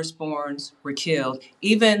their firstborns were killed,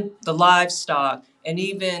 even the livestock, and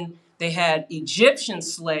even they had Egyptian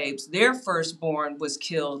slaves, their firstborn was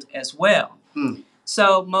killed as well.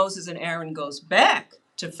 So Moses and Aaron goes back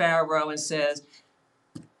to Pharaoh and says,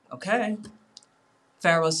 "Okay."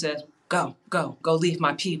 Pharaoh says, go leave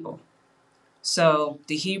my people." So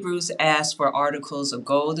the Hebrews asked for articles of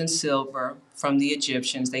gold and silver from the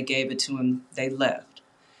Egyptians. They gave it to them. They left.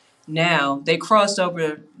 Now they crossed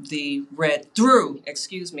over the Red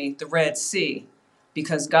Sea,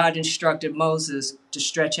 because God instructed Moses to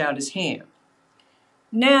stretch out his hand.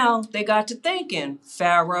 Now they got to thinking,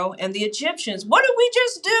 Pharaoh and the Egyptians, what did we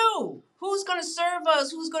just do? Who's going to serve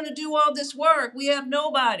us? Who's going to do all this work? We have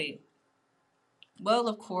nobody. Well,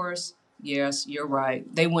 of course, yes, you're right.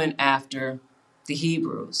 They went after the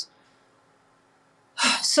Hebrews.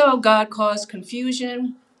 So God caused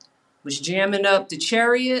confusion, was jamming up the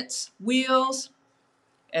chariots' wheels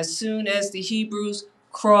as soon as the Hebrews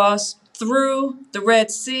crossed through the Red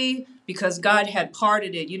Sea because God had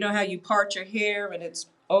parted it. You know how you part your hair and it's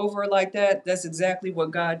over like that? That's exactly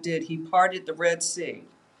what God did. He parted the Red Sea.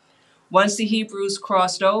 Once the Hebrews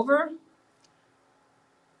crossed over,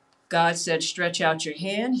 God said, stretch out your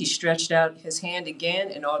hand. He stretched out his hand again,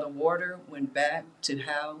 and all the water went back to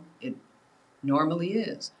how it normally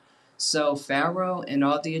is. So Pharaoh and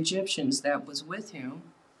all the Egyptians that was with him,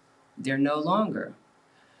 they're no longer.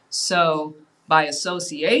 So by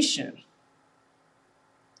association,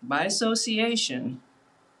 by association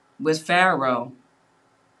with Pharaoh,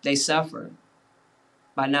 they suffered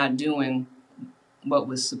by not doing what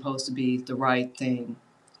was supposed to be the right thing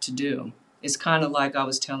to do. It's kind of like I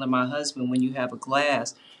was telling my husband, when you have a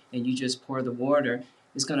glass and you just pour the water,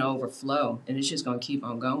 it's going to overflow and it's just going to keep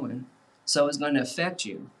on going. So it's going to affect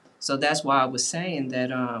you. So that's why I was saying that,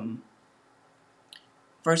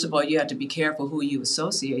 first of all, you have to be careful who you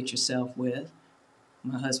associate yourself with.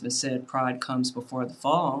 My husband said pride comes before the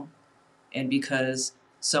fall. And because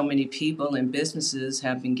so many people and businesses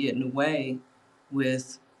have been getting away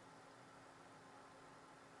with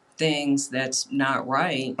things that's not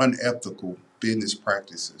right. Unethical business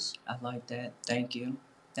practices. I like that. Thank you.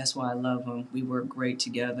 That's why I love him. We work great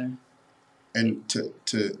together. And to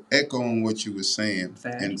echo on what you were saying,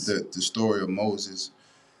 and Facts. the story of Moses,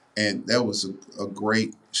 and that was a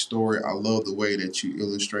great story. I love the way that you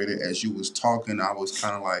illustrated. As you was talking, I was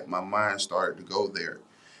kind of like, my mind started to go there.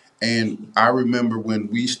 And I remember when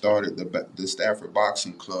we started the Stafford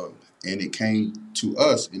Boxing Club, and it came to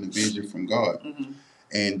us in a vision from God, Mm-hmm.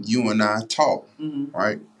 and you and I talked, Mm-hmm.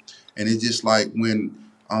 right? And it's just like when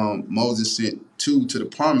Moses sent two to the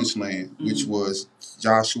promised land, which Mm-hmm. was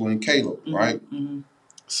Joshua and Caleb, right? Mm-hmm.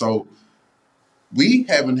 So we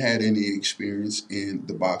haven't had any experience in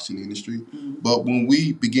the boxing industry, Mm-hmm. but when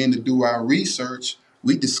we began to do our research,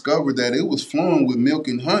 we discovered that it was flowing with milk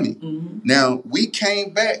and honey. Mm-hmm. Now, we came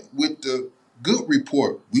back with the good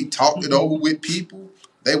report. We talked it over with people.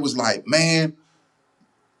 They was like, man,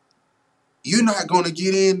 you're not going to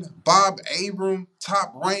get in. Bob Arum,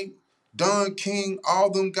 Top Rank, Don King, all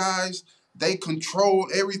them guys, they control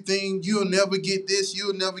everything. You'll never get this.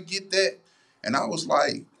 You'll never get that. And I was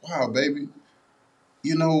like, wow, baby,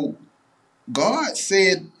 you know, God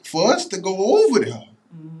said for us to go over there.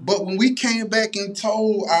 Mm-hmm. But when we came back and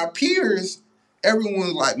told our peers, everyone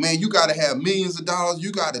was like, man, you got to have millions of dollars.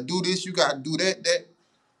 You got to do this. You got to do that.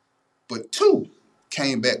 But two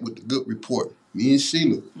came back with the good report. Me and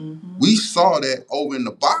Sheila. Mm-hmm. We saw that over in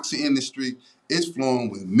the boxing industry, it's flowing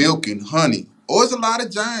with milk and honey. Oh, it's a lot of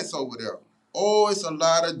giants over there. Oh, it's a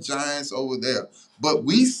lot of giants over there. But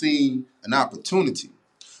we seen an opportunity.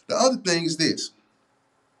 The other thing is this.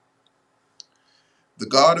 The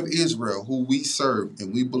God of Israel, who we serve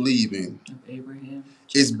and we believe in, Of Abraham.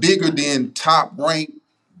 is Jacob, bigger Isaac. than Top Rank,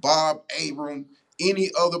 Bob Arum, any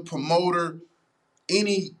other promoter,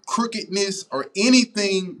 any crookedness or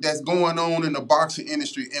anything that's going on in the boxing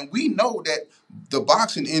industry. And we know that the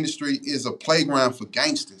boxing industry is a playground for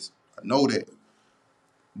gangsters. I know that.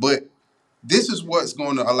 But this is what's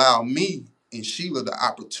going to allow me and Sheila the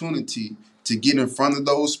opportunity to get in front of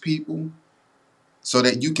those people so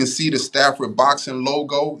that you can see the Stafford Boxing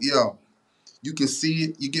logo. Yeah, you can see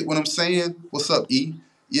it. You get what I'm saying? What's up, E?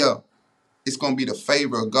 Yeah, it's going to be the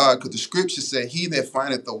favor of God because the scripture said, he that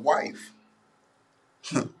findeth a wife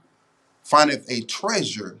findeth a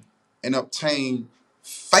treasure and obtain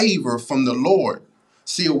favor from the Lord.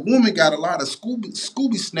 See, a woman got a lot of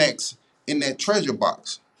Scooby snacks in that treasure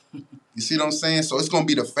box. You see what I'm saying? So it's going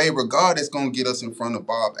to be the favor of God that's going to get us in front of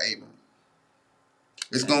Bob Arum.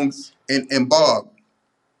 It's going Facts. and Bob,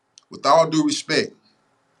 with all due respect,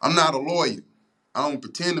 I'm not a lawyer. I don't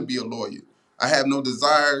pretend to be a lawyer. I have no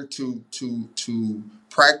desire to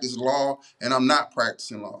practice law, and I'm not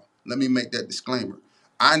practicing law. Let me make that disclaimer.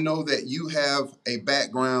 I know that you have a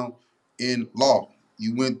background in law.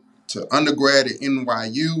 You went to undergrad at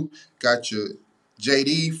NYU, got your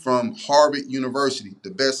JD from Harvard University,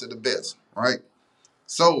 the best of the best, right?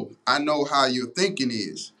 So I know how your thinking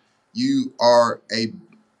is. You are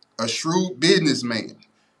a shrewd businessman.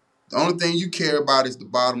 The only thing you care about is the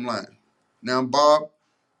bottom line. Now, Bob,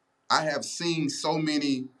 I have seen so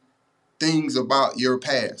many things about your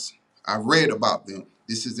past. I've read about them.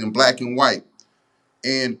 This is in black and white.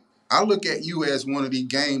 And I look at you as one of the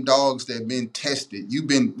game dogs that have been tested. You've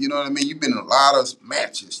been, you know what I mean? You've been in a lot of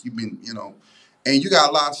matches. You've been, and you got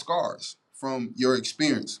a lot of scars from your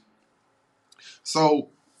experience. So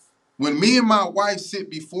when me and my wife sit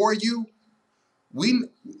before you, we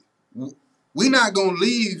we not gonna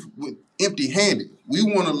leave with empty-handed. We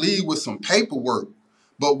want to leave with some paperwork,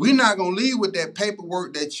 but we're not gonna leave with that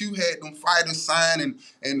paperwork that you had them fighters sign, and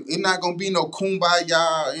it's not gonna be no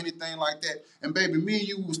kumbaya or anything like that. And baby, me and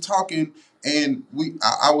you was talking, and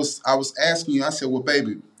I was asking you. I said, well,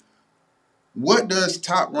 baby, what does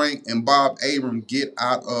Top Rank and Bob Abram get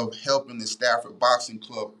out of helping the Stafford Boxing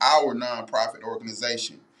Club, our nonprofit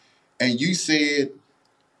organization? And you said,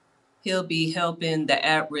 He'll be helping the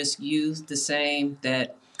at-risk youth the same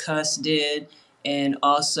that Cuss did, and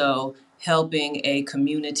also helping a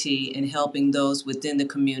community and helping those within the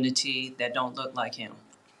community that don't look like him.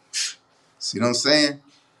 see what I'm saying?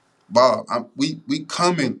 Bob, we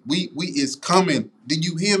coming. We is coming. Did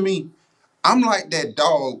you hear me? I'm like that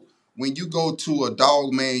dog when you go to a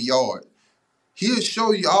dog man yard. He'll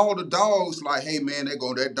show you all the dogs like, hey man, there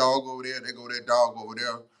go that dog over there, there go that dog over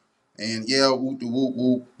there. And yeah, whoop de whoop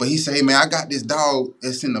whoop. But he say, hey man, I got this dog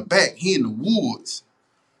that's in the back. He in the woods.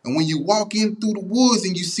 And when you walk in through the woods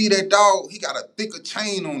and you see that dog, he got a thicker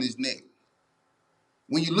chain on his neck.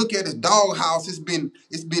 When you look at his dog house, it's been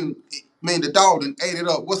man, the dog done ate it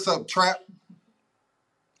up. What's up, Trap?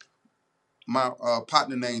 My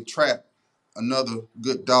partner named Trap, another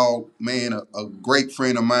good dog, man, a great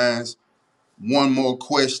friend of mine's. One more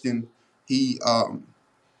question. He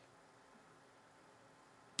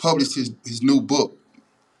published his new book,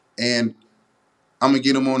 and I'm gonna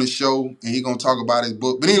get him on the show, and he gonna talk about his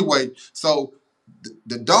book. But anyway, so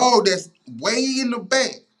the dog that's way in the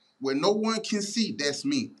back where no one can see, that's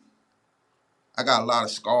me. I got a lot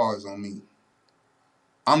of scars on me.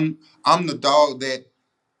 I'm the dog that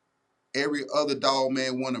every other dog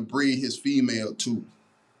man want to breed his female to.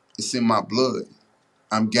 It's in my blood.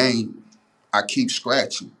 I'm game. I keep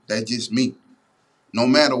scratching. That's just me. No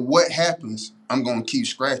matter what happens, I'm gonna keep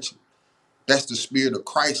scratching. That's the spirit of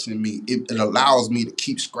Christ in me. It allows me to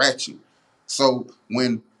keep scratching. So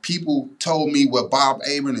when people told me what Bob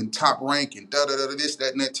Abram and Top Rank and da da da this,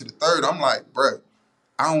 that, and that to the third, I'm like, bruh,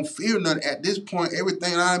 I don't fear nothing. At this point,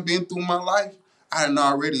 everything I've been through in my life, I done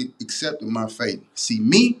already accepted my fate. See,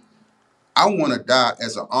 me, I want to die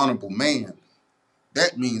as an honorable man.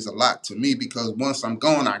 That means a lot to me because once I'm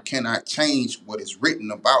gone, I cannot change what is written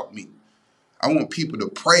about me. I want people to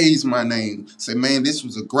praise my name. Say, man, this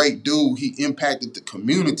was a great dude. He impacted the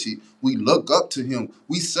community. We look up to him.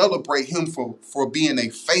 We celebrate him for being a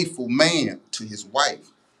faithful man to his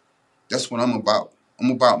wife. That's what I'm about.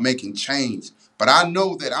 I'm about making change. But I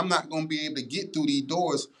know that I'm not going to be able to get through these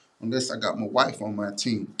doors unless I got my wife on my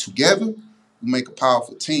team. Together, we make a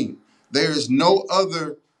powerful team. There is no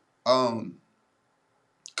other um,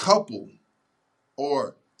 couple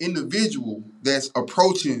or individual that's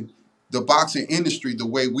approaching the boxing industry the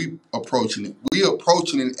way we approaching it. We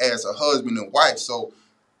approaching it as a husband and wife. So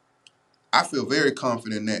I feel very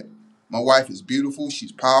confident that my wife is beautiful.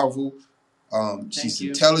 She's powerful. Thank She's you.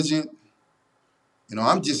 intelligent. You know,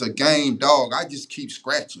 I'm just a game dog. I just keep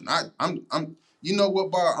scratching. I'm. You know what,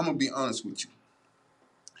 Bob? I'm gonna be honest with you.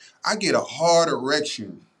 I get a hard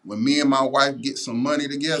erection when me and my wife get some money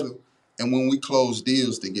together and when we close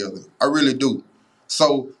deals together. I really do.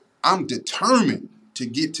 So I'm determined to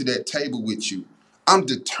get to that table with you. I'm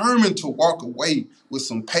determined to walk away with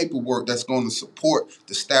some paperwork that's going to support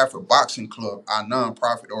the Stafford Boxing Club, our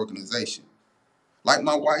nonprofit organization. Like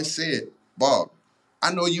my wife said, Bob,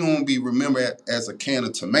 I know you won't be remembered as a can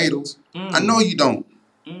of tomatoes. I know Mm, you don't.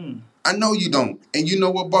 mm. I know you don't. And you know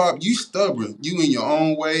what, Bob? You stubborn. You in your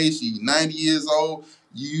own ways. You 90 years old.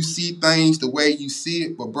 You see things the way you see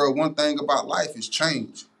it. But bro, one thing about life is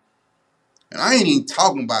change. And I ain't even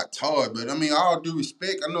talking about Todd, but I mean, all due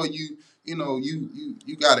respect, I know you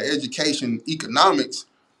got an education in economics,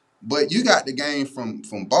 but you got the game from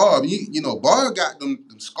Bob. You know, Bob got them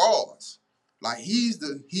scars. Like he's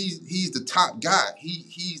the top guy.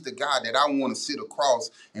 He's the guy that I want to sit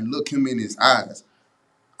across and look him in his eyes.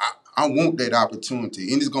 I want that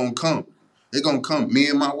opportunity, and it's gonna come. It's gonna come. Me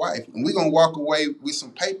and my wife, and we're gonna walk away with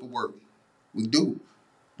some paperwork. We do.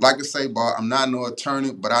 Like I say, Bob, I'm not no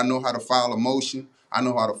attorney, but I know how to file a motion. I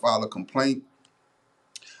know how to file a complaint.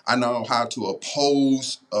 I know how to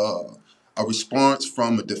oppose a response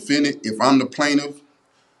from a defendant. If I'm the plaintiff,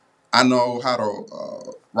 I know how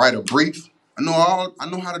to write a brief. I know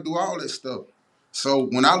how to do all that stuff. So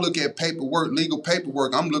when I look at paperwork, legal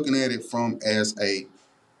paperwork, I'm looking at it from as an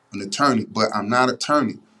attorney, but I'm not an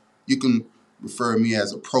attorney. You can refer me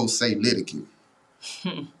as a pro se litigant.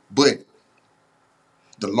 But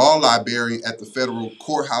the law librarian at the federal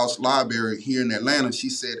courthouse library here in Atlanta, she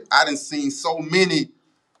said, I done seen so many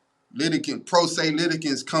pro se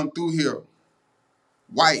litigants come through here.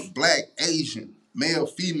 white, black, Asian, male,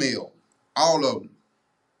 female, all of them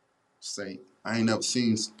say, I ain't never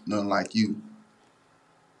seen nothing like you.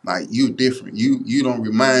 Like you different. You don't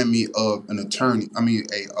remind me of an attorney. I mean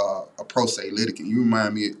a pro se litigant. You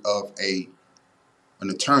remind me of an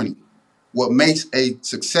attorney. What makes a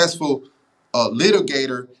successful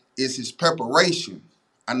litigator is his preparation.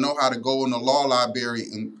 I know how to go in the law library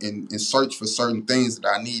and search for certain things that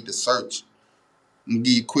I need to search. I'm gonna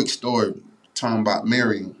give you a quick story talking about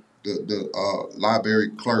Miriam, the library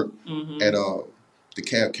clerk at the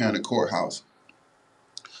Cobb County Courthouse.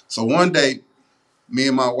 So one day, me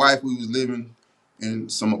and my wife, we was living in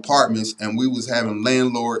some apartments, and we was having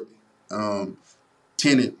landlord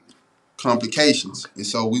tenant complications, and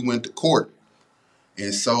so we went to court.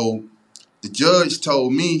 And so the judge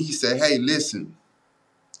told me, he said, "Hey, listen,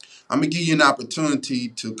 I'm gonna give you an opportunity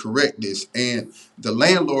to correct this." And the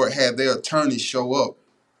landlord had their attorney show up.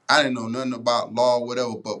 I didn't know nothing about law or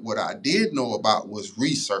whatever, but what I did know about was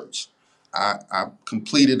research. I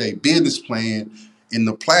completed a business plan in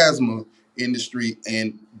the plasma industry,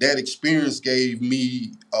 and that experience gave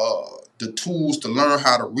me the tools to learn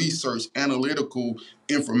how to research analytical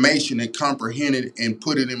information and comprehend it and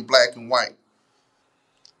put it in black and white.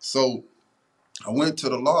 So I went to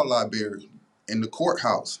the law library in the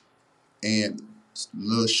courthouse, and a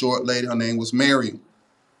little short lady, her name was Mary.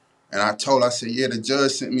 And I said, yeah, the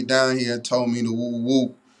judge sent me down here and told me to woo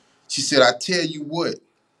woo. She said, I tell you what,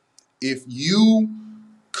 if you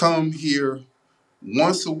come here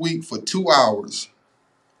once a week for 2 hours,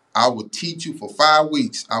 I will teach you for 5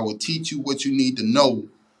 weeks. I will teach you what you need to know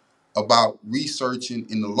about researching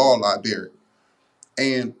in the law library.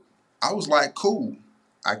 And I was like, cool.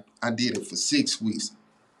 I did it for 6 weeks.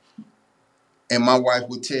 And my wife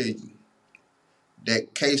would tell you,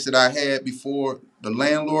 that case that I had before the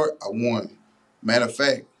landlord, I won. Matter of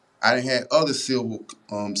fact, I didn't have other civil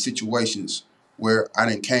situations where I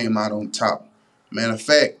didn't came out on top. Matter of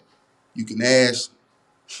fact, you can ask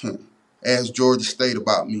ask Georgia State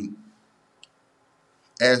about me.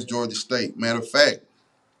 Ask Georgia State. Matter of fact,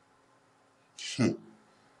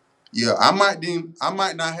 yeah, I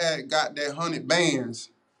might not have got that 100 bands,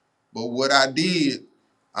 but what I did,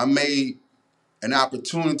 I made an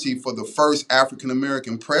opportunity for the first African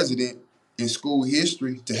American president in school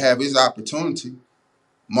history to have his opportunity.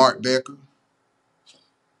 Mark Becker.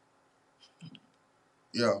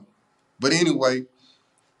 Yeah. But anyway,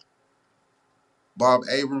 Bob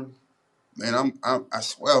Abram, man, I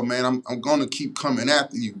swear, man, I'm gonna keep coming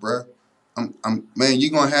after you, bruh. Man, you're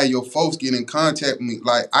gonna have your folks get in contact with me.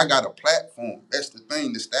 Like, I got a platform. That's the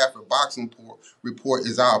thing. The Stafford Boxing Report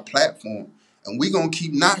is our platform. And we gonna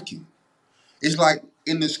keep knocking. It's like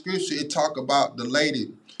in the scripture, it talk about the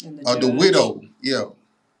lady, the widow. Yeah.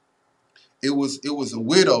 It was a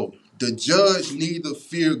widow. The judge neither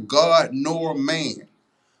feared God nor man.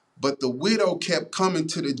 But the widow kept coming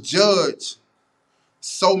to the judge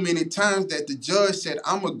so many times that the judge said,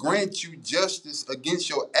 I'm going to grant you justice against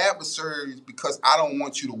your adversaries because I don't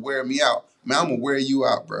want you to wear me out. Man, I'm going to wear you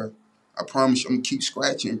out, bro. I promise you, I'm going to keep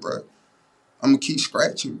scratching, bro. I'm going to keep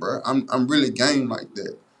scratching, bro. I'm really game like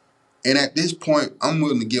that. And at this point, I'm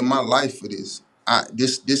willing to give my life for this.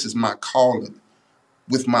 This is my calling.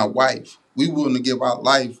 With my wife, we willing to give our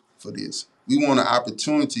life for this. We want an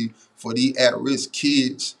opportunity for these at-risk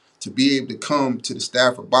kids to be able to come to the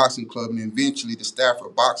Stafford Boxing Club and eventually the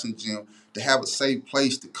Stafford Boxing Gym to have a safe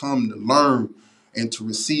place to come to learn and to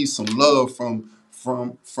receive some love from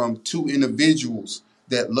two individuals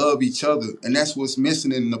that love each other. And that's what's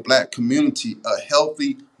missing in the black community, a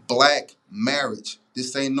healthy black marriage.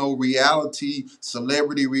 This ain't no reality,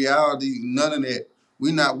 celebrity reality, none of that.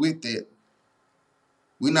 We're not with that.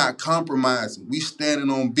 We're not compromising. We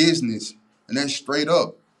standing on business. And that's straight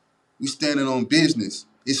up. We standing on business.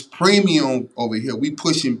 It's premium over here. We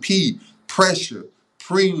pushing P, pressure,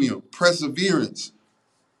 premium, perseverance.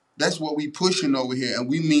 That's what we pushing over here. And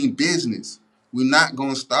we mean business. We're not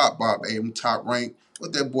going to stop, Bob Abram, top rank.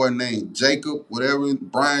 What that boy name? Jacob, whatever,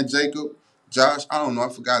 Brian Jacob, Josh, I don't know. I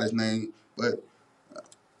forgot his name. But,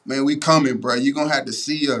 man, we coming, bro. You're going to have to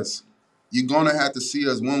see us. You're going to have to see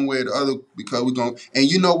us one way or the other because we're going to. And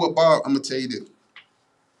you know what, Bob? I'm going to tell you this.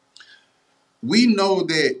 We know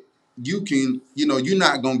that you're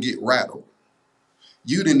not going to get rattled.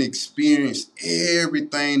 You didn't experience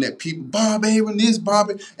everything that people, Bob Abram, this, Bob,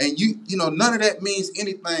 and none of that means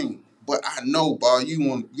anything. But I know, Bob, you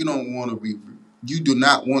do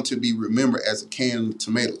not want to be remembered as a can of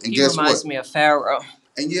tomato. And guess what? He reminds me of Pharaoh.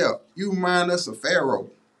 And yeah, you remind us of Pharaoh.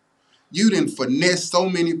 You didn't finesse so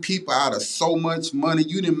many people out of so much money.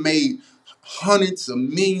 You didn't made hundreds of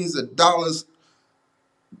millions of dollars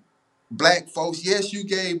black folks. Yes, you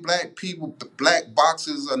gave black people, black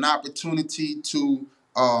boxers, an opportunity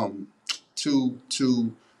um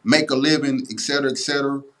to make a living, et cetera, et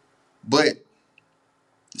cetera. But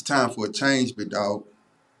it's time for a change, big dog.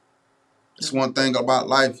 That's one thing about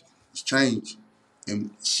life. It's change.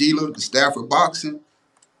 And Sheila, the Stafford Boxing,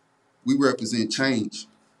 we represent change.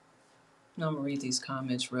 I'm gonna read these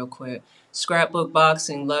comments real quick. Scrapbook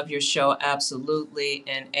Boxing, love your show, absolutely.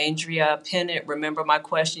 And Andrea Pennant, remember my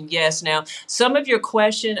question? Yes. Now, some of your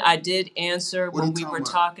question I did answer What are when you we were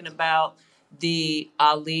talking about? talking about the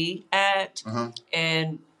Ali Act, Uh-huh.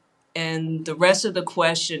 and the rest of the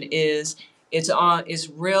question is it's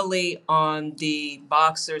really on the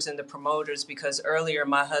boxers and the promoters, because earlier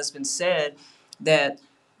my husband said that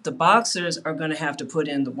the boxers are going to have to put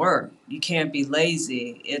in the work. You can't be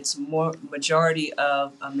lazy. It's more majority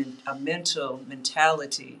of a mental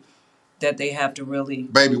mentality that they have to really.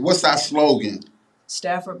 Baby, what's our slogan?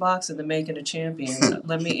 Stafford Boxing, the making of champions.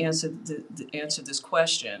 Let me answer this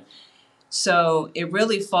question. So it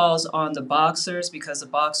really falls on the boxers, because the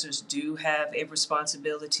boxers do have a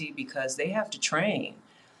responsibility, because they have to train.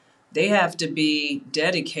 They have to be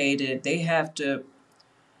dedicated. They have to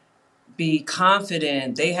be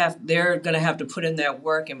confident. They're going to have to put in that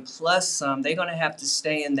work, and plus some. They're going to have to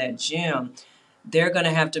stay in that gym. They're going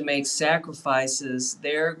to have to make sacrifices.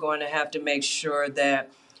 They're going to have to make sure that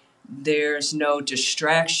there's no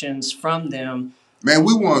distractions from them. Man,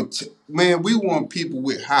 we want people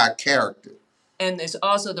with high character. And there's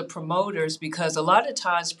also the promoters, because a lot of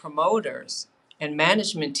times promoters and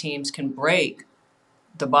management teams can break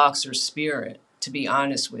the boxer's spirit, to be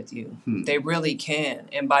honest with you. They really can.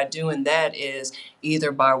 And by doing that is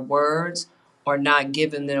either by words or not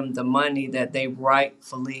giving them the money that they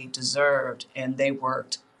rightfully deserved and they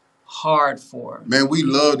worked hard for. Man, we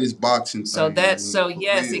love this boxing So thing, man, for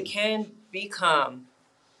yes, real. it can become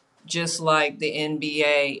just like the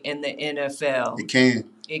NBA and the NFL. It can.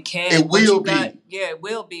 It can, It but will you got, be. yeah, it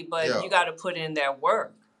will be, but Yeah. you got to put in that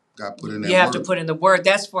work. Got to put in You that have to work. put in the work.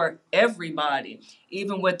 That's for everybody,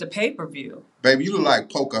 even with the pay-per-view. Baby, you look like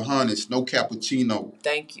Pocahontas, no cappuccino.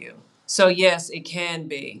 Thank you. So yes, it can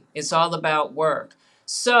be. It's all about work.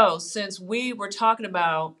 So since we were talking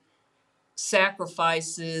about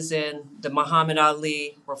sacrifices and the Muhammad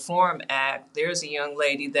Ali Reform Act, there's a young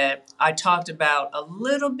lady that I talked about a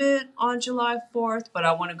little bit on July 4th, but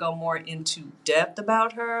I want to go more into depth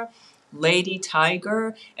about her. Lady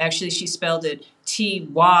Tiger. Actually, she spelled it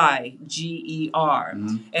Tyger.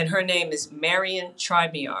 And her name is Marion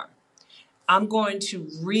Trimier. I'm going to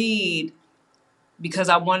read, because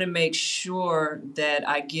I want to make sure that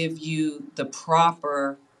I give you the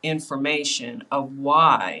proper information of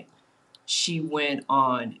why she went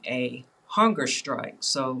on a hunger strike.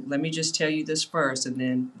 So let me just tell you this first, and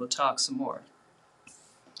then we'll talk some more.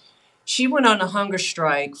 She went on a hunger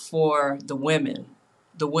strike for the women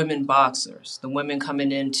boxers, the women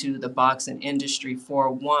coming into the boxing industry, for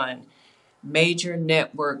one, major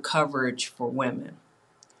network coverage for women,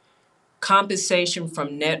 compensation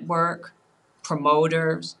from network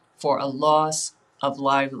promoters for a loss of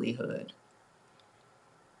livelihood,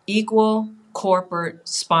 equal corporate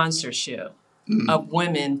sponsorship of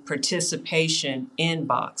women participation in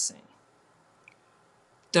boxing,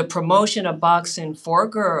 the promotion of boxing for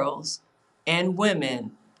girls and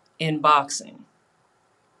women in boxing,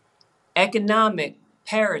 economic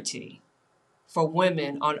parity for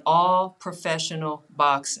women on all professional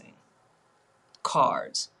boxing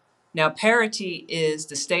cards. Now, parity is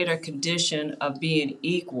the state or condition of being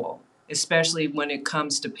equal, especially when it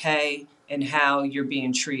comes to pay and how you're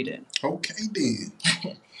being treated. Okay,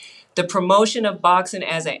 then. The promotion of boxing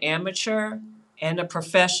as an amateur and a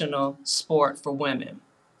professional sport for women.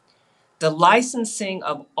 The licensing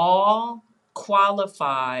of all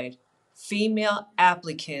qualified female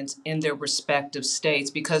applicants in their respective states.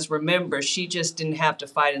 Because remember, she just didn't have to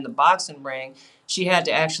fight in the boxing ring. She had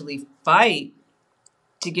to actually fight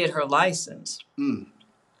to get her license.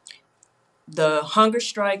 The hunger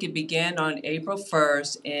strike, it began on April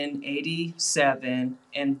 1st in 87,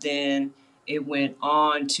 and then it went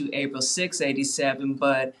on to April 6, 87,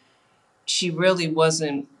 but she really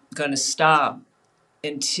wasn't going to stop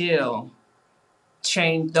until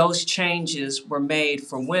those changes were made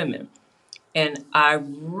for women. And I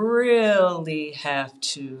really have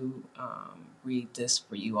to read this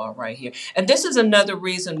for you all right here. And this is another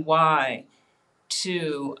reason why,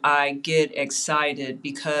 too, I get excited,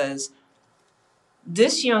 because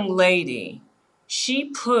this young lady, she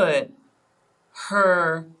put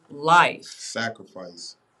her life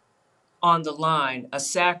Sacrifice. on the line, a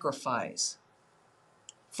sacrifice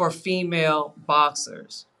for female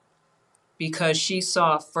boxers, because she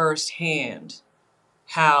saw firsthand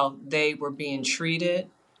how they were being treated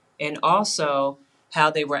and also how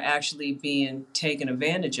they were actually being taken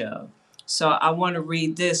advantage of. So I want to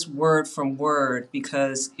read this word from word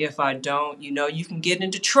because if I don't, you can get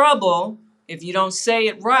into trouble if you don't say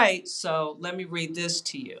it right. So let me read this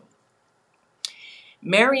to you.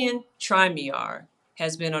 Marion Trimiar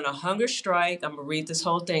has been on a hunger strike. I'm going to read this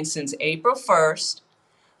whole thing since April 1st,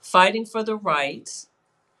 fighting for the rights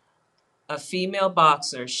of female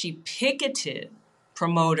boxer. She picketed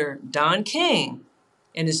promoter Don King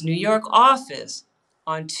in his New York office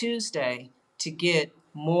on Tuesday to get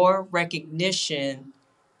more recognition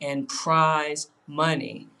and prize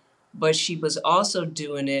money. But she was also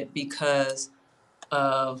doing it because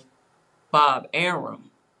of Bob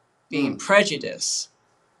Arum being prejudiced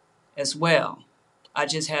as well. I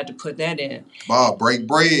just had to put that in. Bob, break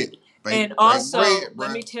bread. And also,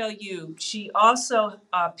 let me tell you, she also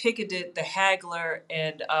picketed the Hagler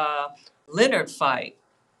and Leonard fight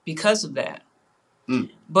because of that.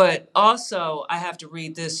 But also, I have to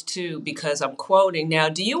read this too because I'm quoting. Now,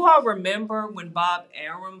 do you all remember when Bob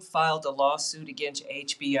Arum filed a lawsuit against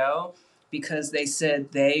HBO because they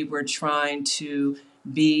said they were trying to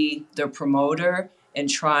be the promoter and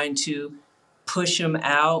trying to push him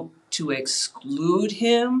out to exclude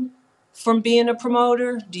him from being a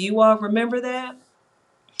promoter? Do you all remember that?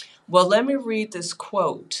 Well, let me read this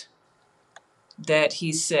quote that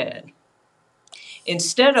he said.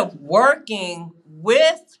 Instead of working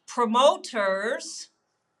with promoters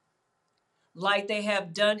like they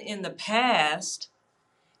have done in the past,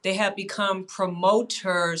 they have become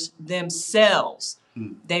promoters themselves.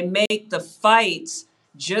 They make the fights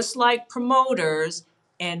just like promoters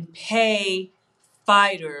and pay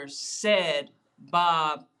fighters, said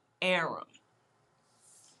Bob Arum.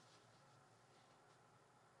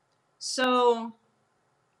 So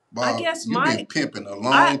Bob, I guess you've been pimping a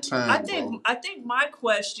long time, bro. I think my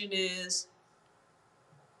question is,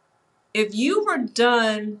 if you were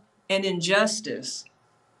done an injustice,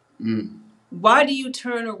 why do you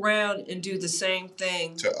turn around and do the same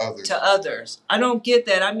thing to others? I don't get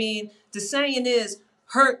that. I mean, the saying is,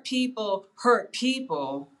 hurt people hurt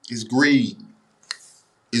people. It's greed.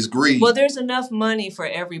 It's greed. Well, there's enough money for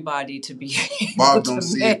everybody to be able Bob to don't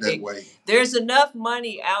see make. it that way. There's enough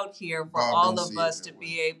money out here for Bob all don't of see us it to that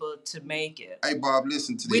be able to make it. Hey, Bob,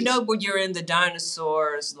 listen to this. We know when you're in the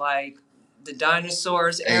dinosaurs, like the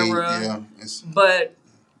dinosaurs era, Yeah, but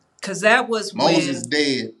because that was Moses when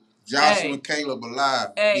dead, Joshua and Caleb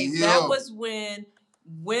alive. that was when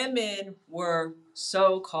women were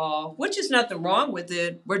so-called, which is nothing wrong with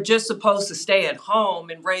it. We're just supposed to stay at home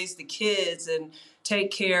and raise the kids and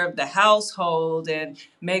take care of the household and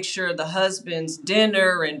make sure the husband's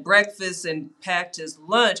dinner and breakfast and packed his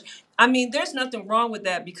lunch. I mean, there's nothing wrong with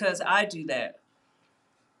that because I do that.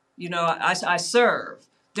 You know, I serve.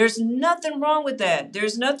 There's nothing wrong with that.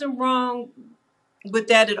 There's nothing wrong with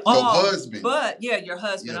that at all. Your husband. But, your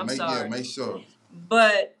husband, I'm sorry. Yeah, make sure.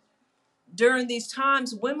 But during these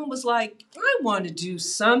times, women was like, I want to do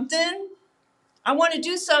something. I want to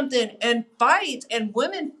do something. And fights, and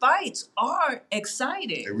women fights are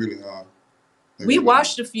exciting. They really are. We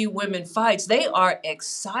watched a few women fights. They are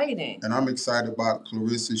exciting. And I'm excited about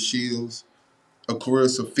Clarissa Shields.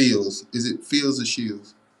 Clarissa Fields. Is it Fields or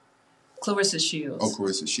Shields? Clarissa Shields. Oh,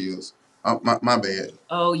 Clarissa Shields. My bad.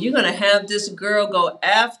 Oh, you're going to have this girl go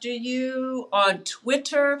after you on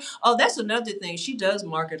Twitter. Oh, that's another thing. She does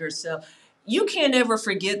market herself. You can't ever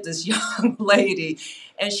forget this young lady.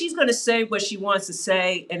 And she's going to say what she wants to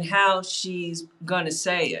say and how she's going to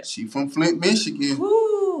say it. She from Flint, Michigan.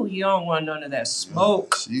 Woo, you don't want none of that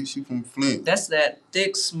smoke. Yeah, she from Flint. That's that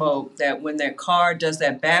thick smoke that when that car does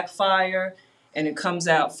that backfire and it comes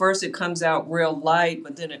out, first it comes out real light,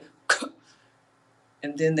 but then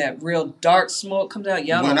and then that real dark smoke comes out.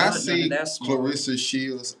 Y'all don't want none of that smoke. Clarissa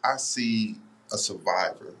Shields, I see a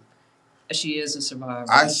survivor. She is a survivor.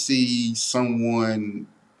 I see someone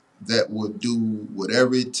that will do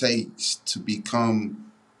whatever it takes to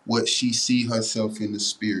become what she see herself in the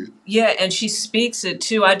spirit. Yeah, and she speaks it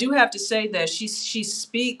too. I do have to say that she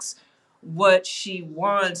speaks what she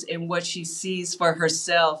wants and what she sees for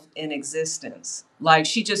herself in existence. Like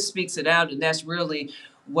she just speaks it out, and that's really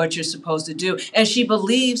what you're supposed to do. And she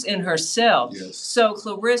believes in herself. Yes. So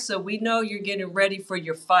Clarissa, we know you're getting ready for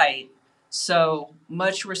your fight. So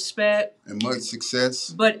much respect. And much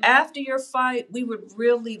success. But after your fight, we would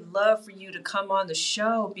really love for you to come on the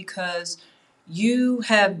show because you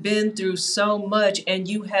have been through so much and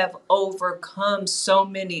you have overcome so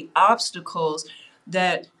many obstacles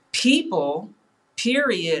that people,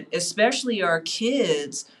 period, especially our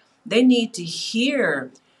kids, they need to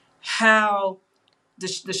hear how the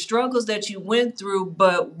struggles that you went through,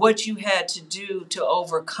 but what you had to do to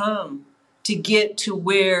overcome to get to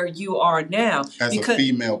where you are now. As a Because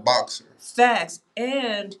female boxer. facts,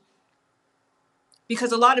 and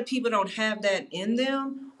because a lot of people don't have that in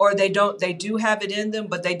them, or they do have it in them,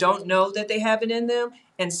 but they don't know that they have it in them.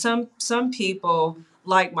 And some people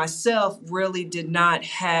like myself really did not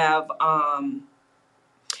have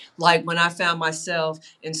like when I found myself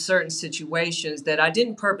in certain situations that I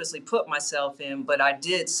didn't purposely put myself in, but I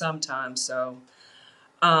did sometimes. So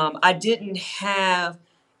I didn't have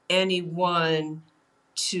anyone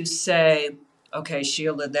to say, okay,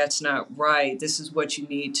 Sheila, that's not right. This is what you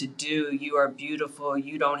need to do. You are beautiful.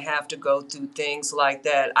 You don't have to go through things like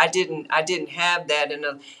that. I didn't have that,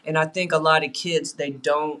 and I think a lot of kids, they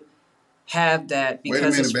don't have that Wait a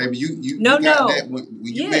because minute, it's baby. You no, got that no. when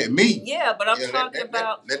you Yeah, met me. yeah, but I'm Yeah, talking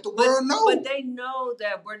about, let the but world know. they know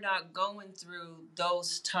that we're not going through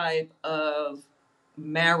those type of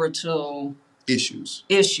marital Issues.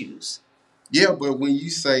 issues. Yeah, but when you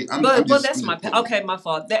say But well, I'm that's just putting okay, my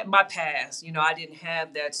fault. That my past. I didn't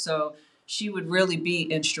have that, so she would really be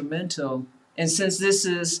instrumental. And since this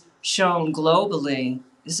is shown globally,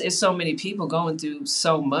 it's so many people going through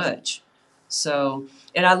so much. So,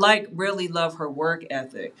 and I really love her work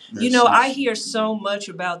ethic. that I she hear so much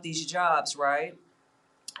about these jobs, right?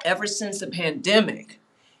 Ever since the pandemic,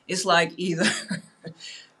 it's like either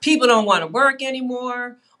people don't want to work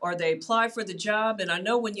anymore or they apply for the job. And I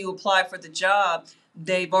know when you apply for the job,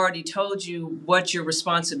 they've already told you what your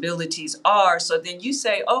responsibilities are. So then you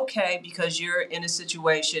say, okay, because you're in a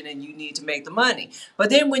situation and you need to make the money. But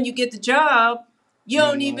then when you get the job, you you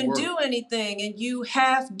don't don't want to even work. do anything and you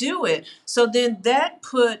half do it. So then that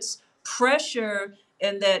puts pressure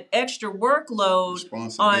and that extra workload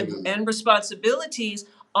on Responsibility. and responsibilities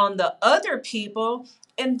on the other people,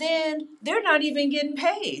 and then they're not even getting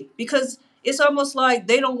paid because it's almost like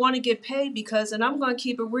they don't want to get paid because, and I'm going to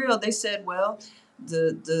keep it real, they said, well,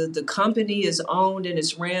 the company is owned and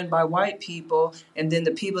it's ran by white people, and then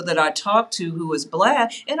the people that I talk to who is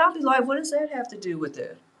black, and I'll be like, what does that have to do with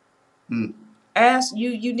it? Hmm. Ask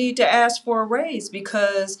you need to ask for a raise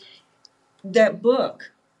because that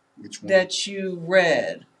book Which one? that you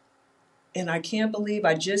read, and I can't believe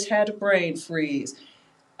I just had a brain freeze.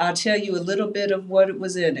 I'll tell you a little bit of what it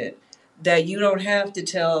was in it. That you don't have to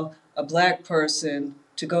tell a black person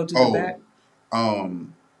to go to the Oh, back.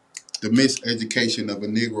 um, The Miseducation of a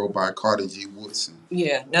Negro by Carter G. Woodson.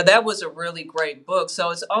 Yeah. Now that was a really great book. So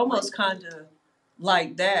it's almost Great. kind of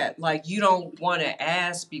like that. Like you don't want to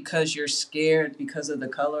ask because you're scared because of the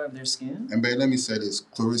color of their skin. And babe, let me say this,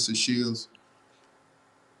 Clarissa Shields,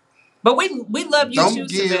 But we love you don't too,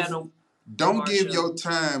 give Savannah don't give Marshall. your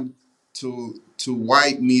time to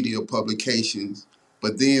white media publications,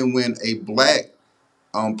 but then when a black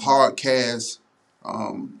podcast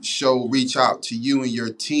show reach out to you and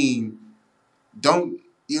your team, don't,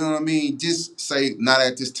 you know what I mean? Just say not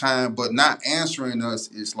at this time, but not answering us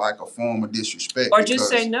is like a form of disrespect. Or just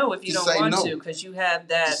say Because no if you just don't say want to, no. because you have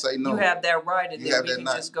Just that say no. right, and You then have we that can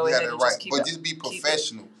not. just go You have ahead that and right. just keep But it. just be Keep it.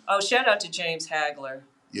 professional. Oh, shout out to James Hagler.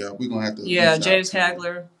 Yeah, we're gonna have to Yeah, reach out James to him.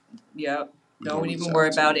 Hagler. Yep. We're gonna Don't reach even out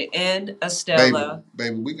worry to about him. it. And Baby, Estella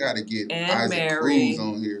baby, we gotta get and Isaac Cruz Mary.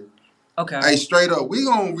 on here. Okay. Hey, straight up, we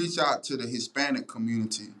gonna reach out to the Hispanic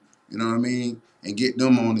community, you know what I mean, and get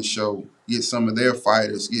them on the show. Get some of their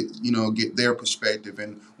fighters, get their perspective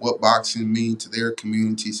and what boxing means to their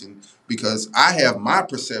communities, and because I have my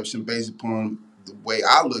perception based upon the way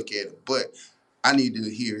I look at it, but I need to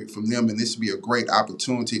hear it from them, and this would be a great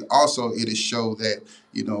opportunity. Also, it'll show that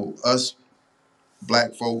us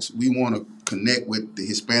black folks, we want to connect with the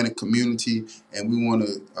Hispanic community, and we want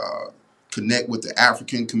to connect with the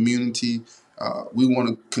African community. We want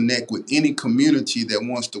to connect with any community that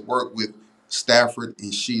wants to work with Stafford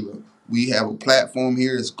and Sheila. We have a platform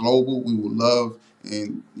here. It's global. We would love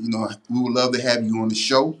to have you on the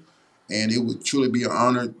show. And it would truly be an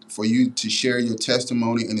honor for you to share your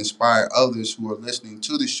testimony and inspire others who are listening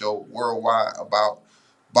to the show worldwide about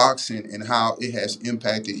boxing and how it has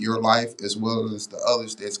impacted your life as well as the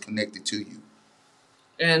others that's connected to you.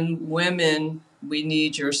 And women, we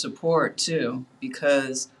need your support too,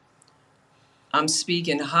 because I'm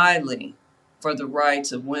speaking highly for the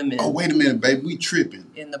rights of Oh, women wait a minute, baby. We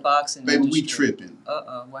tripping. in the boxing Baby, we industry. tripping.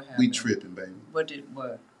 What happened? We tripping, baby.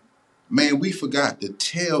 What? Man, we forgot to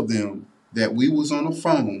tell them that we was on the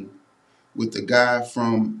phone with the guy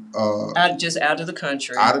from Just out of the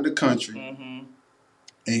country. out of the country, Mm-hmm.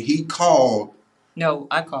 and he called. No,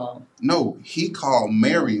 I called. No, he called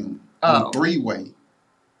Miriam on Oh, three-way.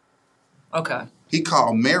 okay. He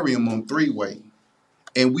called Miriam on three-way,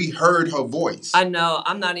 and we heard her voice. I know.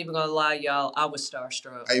 I'm not even gonna lie, y'all. I was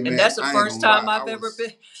starstruck, Hey and man, that's the I ain't first gonna lie. time I I've ever was.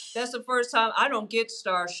 been. That's the first time I don't get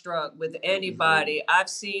starstruck with It was real. anybody. I've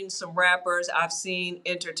seen some rappers. I've seen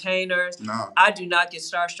entertainers. Nah, I do not get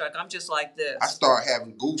starstruck. I'm just like I this. started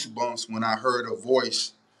having goosebumps when I heard her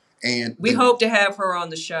voice, and We hope to have her on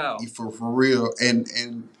the show. for real.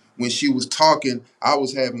 And when she was talking, I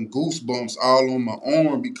was having goosebumps all on my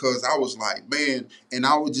arm because I was like, man, and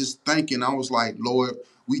I was just thinking, I was like, Lord,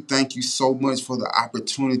 we thank you so much for the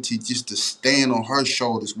opportunity just to stand on her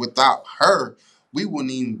shoulders. Without her, we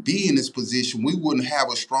wouldn't even be in this position. We wouldn't have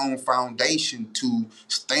a strong foundation to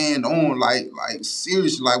stand on. Like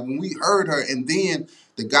seriously, like when we heard her, and then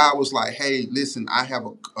the guy was like, "Hey, listen, I have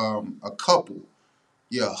a couple,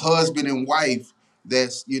 yeah, husband and wife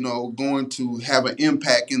that's going to have an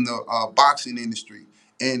impact in the boxing industry."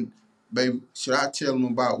 And baby, should I tell him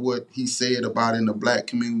about what he said about in the black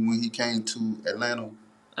community when he came to Atlanta?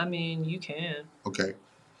 I mean, you can. Okay,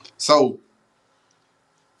 so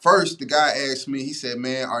first the guy asked me. He said,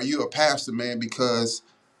 "Man, are you a pastor, man? Because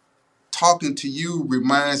talking to you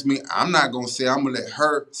reminds me." I'm not gonna say. I'm gonna let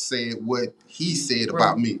her say what he said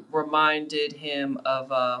about me. Reminded him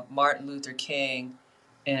of Martin Luther King,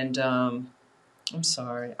 and I'm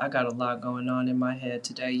sorry, I got a lot going on in my head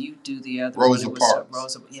today. You do the other one. Rosa It was Parks.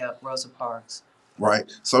 Rosa. Yeah, Rosa Parks.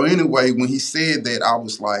 Right. So anyway, when he said that, I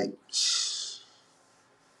was like,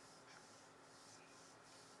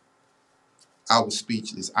 I was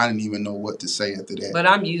speechless. I didn't even know what to say after that. But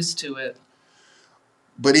I'm used to it.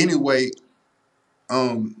 But anyway,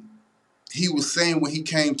 um, he was saying when he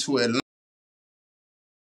came to Atlanta,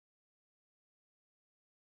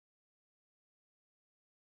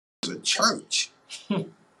 it was a church.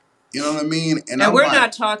 You know what I mean? And I'm we're like,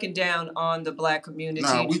 not talking down on the black community.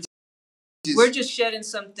 nah, We're just shedding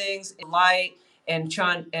some things in light and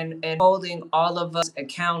trying and holding all of us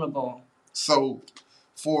accountable. So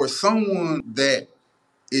for someone that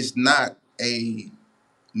is not a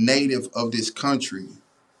native of this country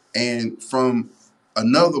and from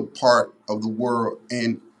another part of the world,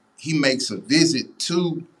 and he makes a visit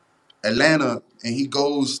to Atlanta and he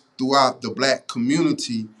goes throughout the black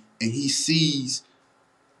community and he sees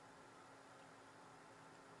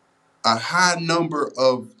a high number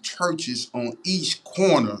of churches on each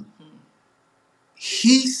corner,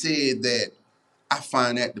 he said that I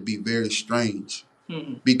find that to be very strange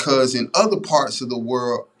because in other parts of the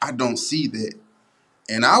world, I don't see that.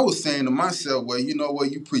 And I was saying to myself, well, you know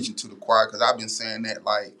what, you preaching to the choir because I've been saying that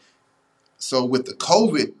like, so with the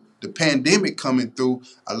COVID, the pandemic coming through,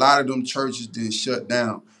 a lot of them churches didn't shut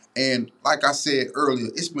down. And like I said earlier,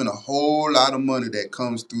 it's been a whole lot of money that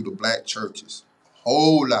comes through the black churches. A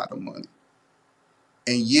whole lot of money.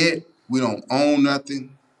 And yet we don't own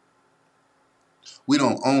nothing. We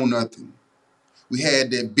don't own nothing. We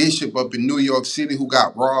had that bishop up in New York City who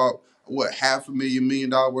got robbed, what,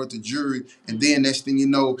 $500,000 worth of jewelry. And then next thing you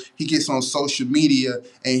know, he gets on social media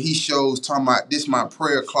and he shows talking about this my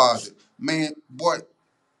prayer closet. Man, boy,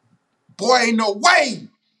 ain't no way.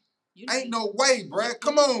 Ain't no way, bruh.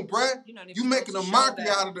 Come on, bruh. You making a mockery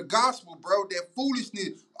out of the gospel, bro. That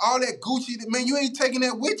foolishness, all that Gucci, man, you ain't taking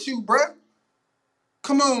that with you, bruh.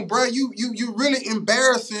 Come on, bro. You really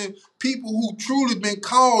embarrassing people who truly been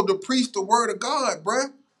called to preach the word of God, bro.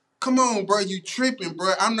 Come on, bro. You tripping,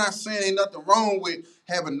 bro. I'm not saying ain't nothing wrong with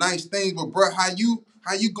having nice things, but bro, how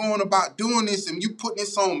you going about doing this and you putting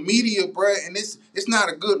this on media, bro? And it's not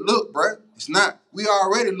a good look, bro. It's not. We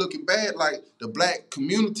already looking bad, like the black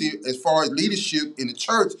community as far as leadership in the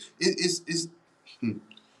church. It's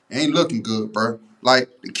ain't looking good, bro. Like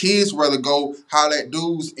the kids rather go holler at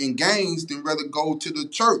dudes in gangs than rather go to the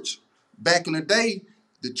church. Back in the day,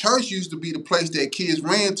 the church used to be the place that kids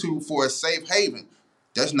ran to for a safe haven.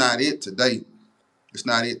 That's not it today. It's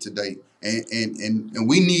not it today. And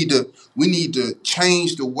we need to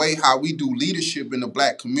change the way how we do leadership in the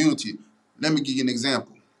black community. Let me give you an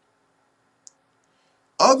example.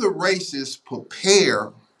 Other races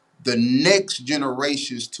prepare the next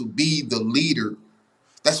generations to be the leader.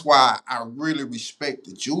 That's why I really respect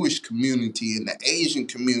the Jewish community and the Asian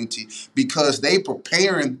community because they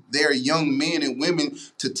preparing their young men and women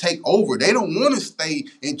to take over. They don't want to stay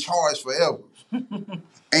in charge forever.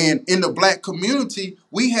 And in the black community,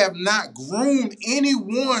 we have not groomed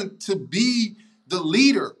anyone to be the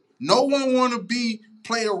leader. No one want to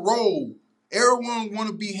play a role. Everyone want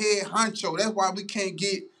to be head honcho. That's why we can't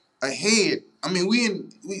get ahead. I mean,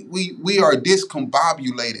 we are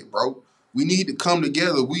discombobulated, bro. We need to come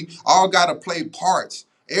together. We all got to play parts.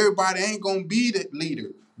 Everybody ain't gonna be the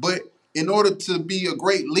leader, but in order to be a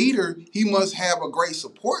great leader, he must have a great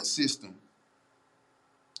support system.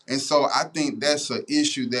 And so I think that's an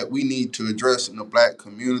issue that we need to address in the black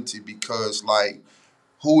community because, like,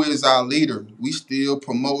 who is our leader? We still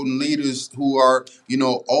promoting leaders who are,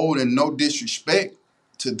 old, and no disrespect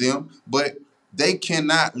to them, but they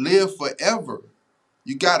cannot live forever.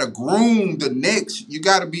 You got to groom the next. You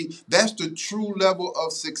got to be, that's the true level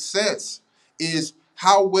of success, is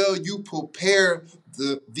how well you prepare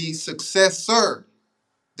the successor.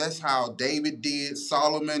 That's how David did,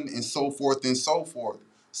 Solomon, and so forth and so forth.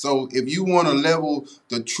 So if you want to level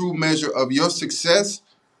the true measure of your success,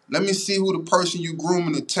 let me see who the person you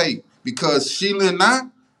grooming to take. Because Sheila and I,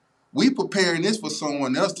 we preparing this for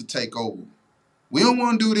someone else to take over. We don't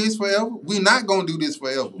want to do this forever. We're not going to do this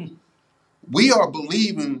forever. We are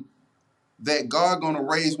believing that God going to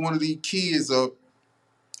raise one of these kids up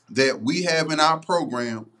that we have in our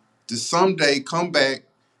program to someday come back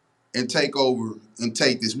and take over and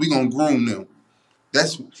take this. We're going to groom them.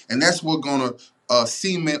 That's what's gonna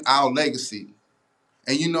cement our legacy.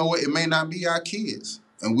 And you know what? It may not be our kids,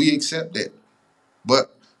 and we accept that.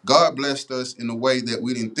 But God blessed us in a way that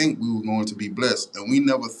we didn't think we were going to be blessed, and we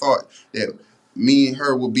never thought that me and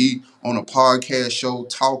her would be on a podcast show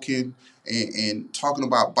talking and talking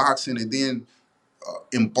about boxing, and then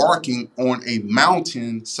embarking on a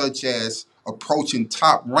mountain such as approaching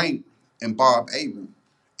top rank in Bob Arum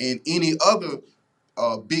and any other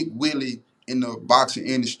Big Willie in the boxing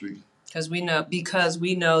industry. Because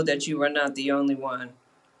we know that you are not the only one.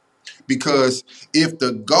 Because if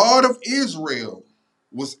the God of Israel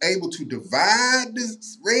was able to divide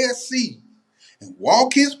this Red Sea and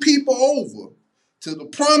walk his people over to the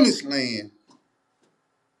promised land,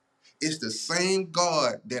 it's the same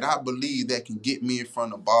God that I believe that can get me in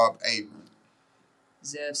front of Bob Arum.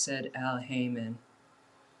 Zev said Al Heyman.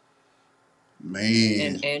 Man.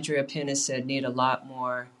 And Andrea Pennis said need a lot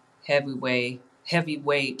more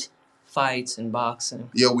heavyweight fights in boxing.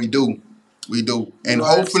 Yeah, we do. We do. And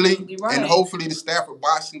hopefully, right. And hopefully the Stafford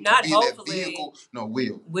Boxing can be that vehicle. No,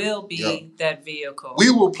 will be that vehicle.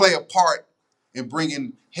 We will play a part in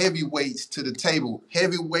bringing heavyweights to the table.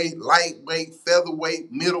 Heavyweight, lightweight,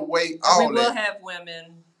 featherweight, middleweight, all that. We will have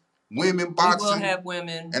women. Women boxing. We will have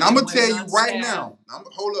women. And I'm going to tell you right now.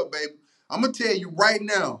 Hold up, baby. I'm going to tell you right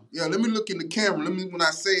now. Yeah, let me look in the camera. When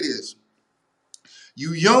I say this.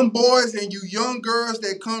 You young boys and you young girls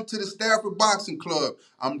that come to the Stafford Boxing Club,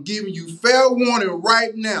 I'm giving you fair warning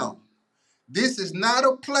right now. This is not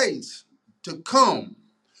a place to come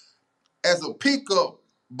as a pickup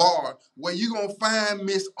bar where you're going to find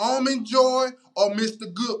Miss Almond Joy or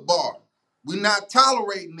Mr. Good Bar. We're not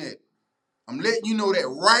tolerating that. I'm letting you know that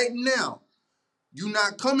right now. You're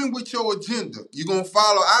not coming with your agenda. You're going to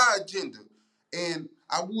follow our agenda. And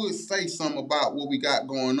I would say something about what we got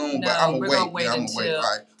going on, but I'm going to wait. I'm going to wait. All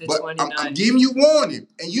right. But I'm giving you warning.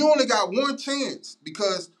 And you only got one chance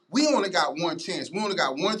because we only got one chance. We only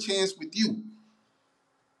got one chance with you.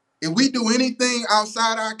 If we do anything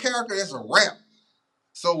outside our character, that's a wrap.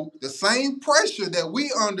 So the same pressure that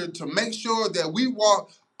we under to make sure that we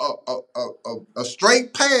walk a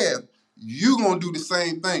straight path, you going to do the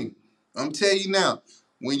same thing. I'm telling you now,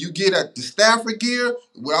 when you get at the Stafford gear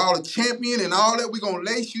with all the champion and all that, we're going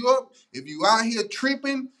to lace you up. If you out here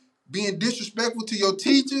tripping, being disrespectful to your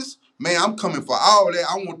teachers, man, I'm coming for all that.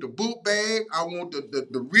 I want the book bag. I want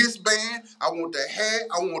the wristband. I want the hat.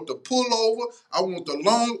 I want the pullover. I want the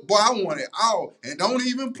long, boy, I want it all. And don't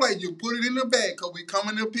even play. You put it in the bag because we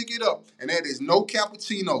coming to pick it up. And that is no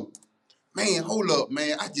cappuccino. Man, hold up,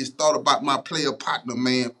 man. I just thought about my player partner,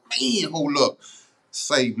 man. Man, hold up.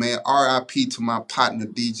 Say, man, R.I.P. to my partner,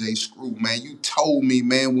 DJ Screw, man. You told me,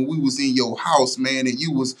 man, when we was in your house, man, and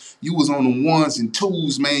you was on the ones and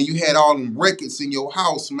twos, man. You had all them records in your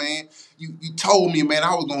house, man. You told me, man,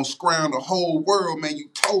 I was going to scrounge the whole world, man. You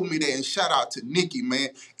told me that, and shout out to Nikki, man.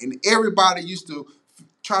 And everybody used to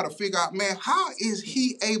try to figure out, man, how is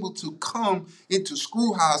he able to come into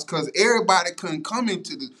Screw House? Because everybody couldn't come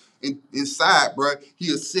into inside, bro.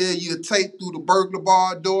 He'll sell you a tape through the burglar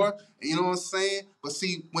bar door. You know what I'm saying? But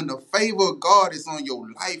see, when the favor of God is on your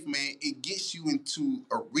life, man, it gets you into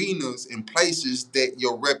arenas and places that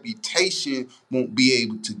your reputation won't be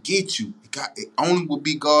able to get you. It only will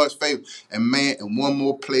be God's favor. And man, and one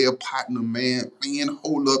more player partner, man,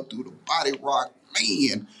 hold up through the body rock,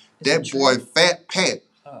 man. That boy, Fat Pat.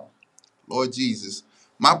 Oh. Lord Jesus.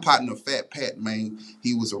 My partner, Fat Pat, man,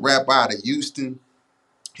 he was a rapper out of Houston.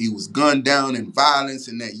 He was gunned down in violence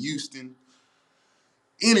in that Houston.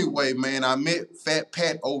 Anyway, man, I met Fat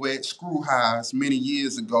Pat over at Screw Highs many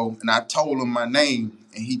years ago, and I told him my name,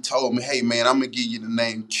 and he told me, "Hey, man, I'm gonna give you the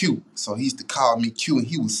name Q." So he used to call me Q, and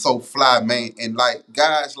he was so fly, man. And like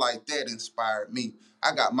guys like that inspired me.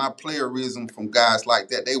 I got my playerism from guys like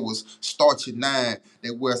that. They was starchy nine.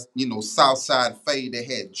 They was, Southside fade. They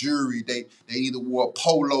had jewelry. They either wore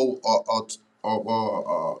polo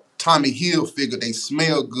or Tommy Hilfiger. They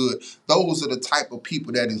smell good. Those are the type of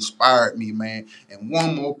people that inspired me, man. And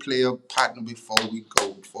one more player partner before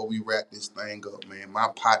we wrap this thing up, man. My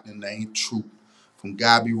partner named Troop from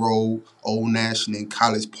Gabby Road, Old National in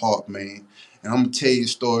College Park, man. And I'm gonna tell you a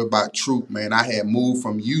story about Troop, man. I had moved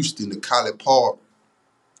from Houston to College Park,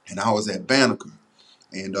 and I was at Banneker.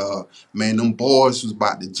 And man, them boys was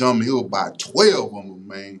about to jump me. It was about 12 of them,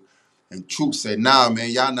 man. And Troop said, "Nah, man,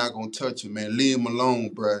 y'all not gonna touch him, man. Leave him alone,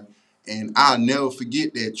 bruh." And I'll never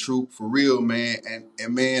forget that, Troop, for real, man.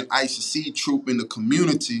 And man, I used to see Troop in the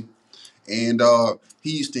community, and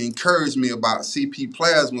he used to encourage me about CP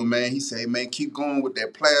plasma, man. He said, "Man, keep going with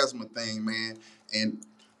that plasma thing, man." And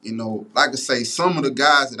like I say, some of the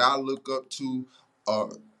guys that I look up to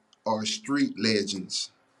are street legends.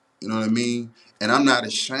 You know what I mean? And I'm not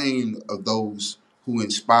ashamed of those who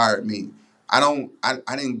inspired me. I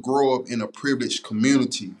didn't grow up in a privileged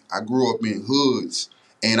community. I grew up in hoods.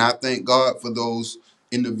 And I thank God for those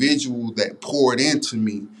individuals that poured into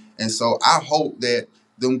me. And so I hope that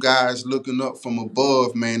them guys looking up from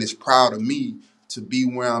above, man, is proud of me to be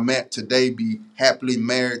where I'm at today, be happily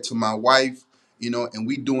married to my wife, and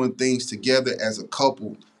we doing things together as a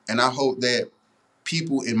couple. And I hope that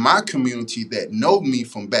people in my community that know me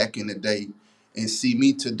from back in the day and see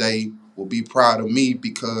me today will be proud of me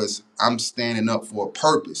because I'm standing up for a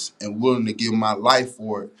purpose and willing to give my life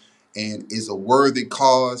for it. And it's a worthy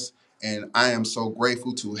cause. And I am so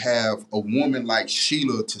grateful to have a woman like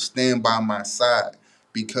Sheila to stand by my side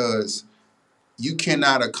because you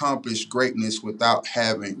cannot accomplish greatness without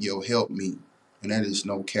having your help me. And that is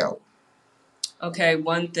no cap. Okay,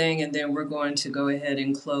 one thing, and then we're going to go ahead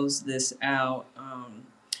and close this out.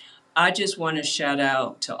 I just want to shout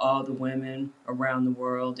out to all the women around the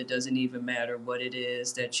world. It doesn't even matter what it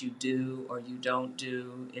is that you do or you don't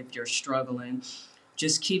do. If you're struggling,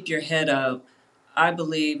 just keep your head up. I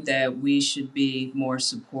believe that we should be more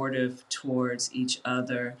supportive towards each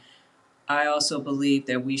other. I also believe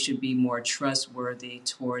that we should be more trustworthy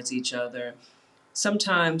towards each other.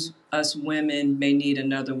 Sometimes us women may need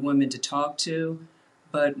another woman to talk to,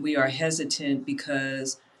 but we are hesitant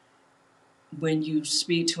because when you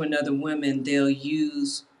speak to another woman, they'll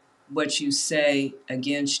use what you say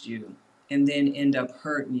against you and then end up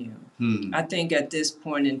hurting you. I think at this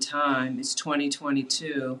point in time, it's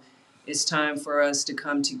 2022, it's time for us to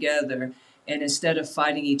come together and instead of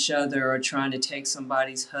fighting each other or trying to take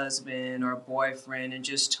somebody's husband or boyfriend and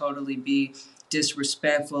just totally be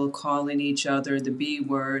disrespectful, calling each other the B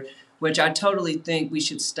word, which I totally think we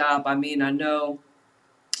should stop. I mean, I know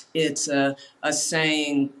it's a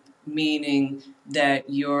saying meaning that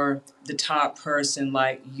you're the top person,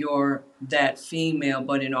 like you're that female,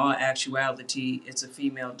 but in all actuality, it's a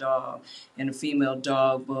female dog. And a female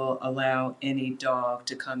dog will allow any dog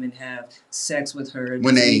to come and have sex with her.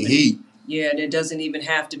 When they ain't heat. Yeah, and it doesn't even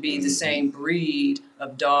have to be the same breed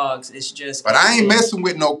of dogs. It's just. But I ain't messing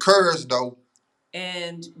with no curs, though.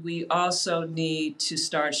 And we also need to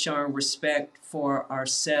start showing respect for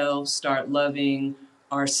ourselves, start loving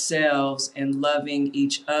ourselves and loving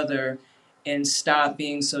each other, and stop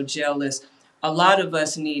being so jealous. A lot of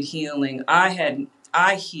us need healing.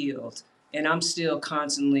 I healed, and I'm still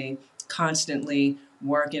constantly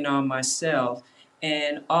working on myself.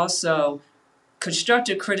 And also,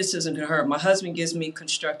 constructive criticism can hurt. My husband gives me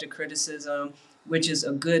constructive criticism, which is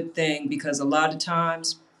a good thing because a lot of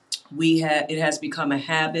times it has become a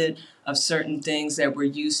habit of certain things that we're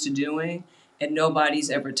used to doing, and nobody's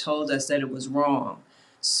ever told us that it was wrong.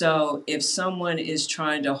 So if someone is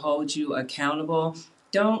trying to hold you accountable,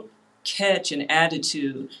 don't catch an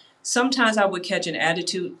attitude. Sometimes I would catch an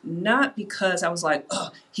attitude not because I was like,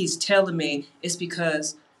 oh, he's telling me. It's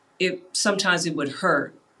because sometimes it would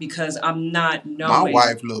hurt because I'm not knowing. My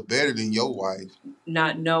wife look better than your wife.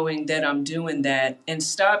 Not knowing that I'm doing that, and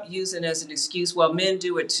stop using it as an excuse. Well, men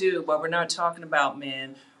do it too, but we're not talking about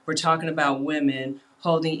men. We're talking about women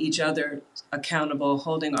holding each other accountable,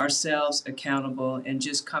 holding ourselves accountable, and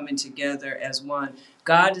just coming together as one.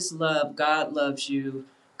 God is love. God loves you.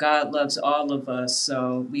 God loves all of us.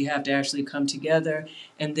 So we have to actually come together.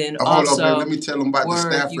 And then hold also, on, baby. Let me tell them about the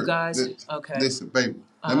Stafford. You guys, okay. Listen, baby.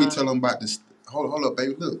 Let me tell them about this. Hold up,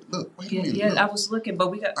 baby. Look. Wait a minute. Yeah, look. I was looking, but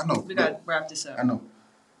we got to wrap this up. I know.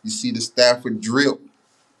 You see the Stafford drip.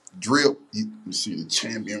 Drip, let me see the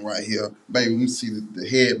champion right here, baby. Let me see the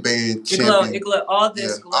headband It glow. champion. It glow. All Yeah,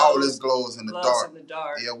 this all this glows. glows in the Glows dark. in the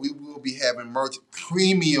dark. Yeah, we will be having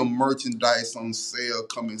premium merchandise on sale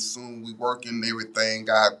coming soon. We working everything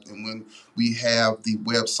out, and when we have the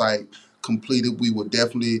website completed, we will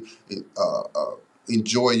definitely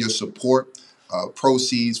enjoy your support.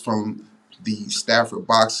 Proceeds from the Stafford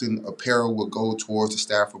Boxing apparel will go towards the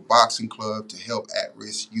Stafford Boxing Club to help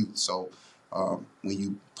at-risk youth. So when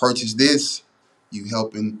you purchase this, you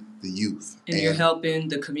helping the youth And you're helping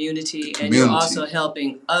the community, and you're also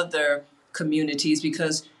helping other communities,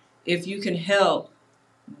 because if you can help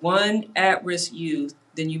one at-risk youth,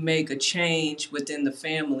 then you make a change within the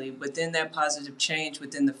family. Within that positive change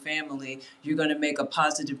within the family, you're going to make a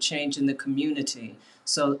positive change in the community.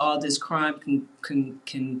 So all this crime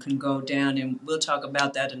can go down, and we'll talk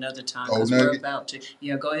about that another time, because we're about to.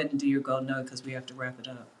 Yeah, go ahead and do your gold nugget, because we have to wrap it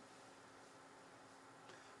up.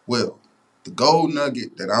 Well, the gold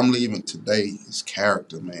nugget that I'm leaving today is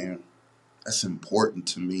character, man. That's important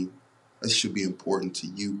to me. That should be important to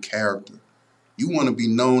you, character. You want to be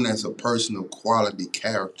known as a person of quality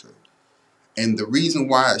character. And the reason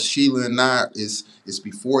why Sheila and I is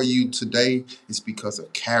before you today is because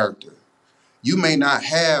of character. You may not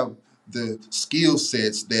have the skill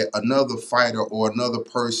sets that another fighter or another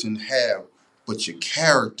person have, but your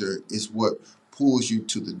character is what pulls you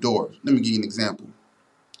to the door. Let me give you an example.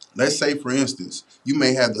 Let's say, for instance, you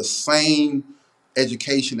may have the same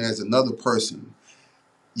education as another person.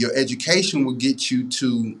 Your education will get you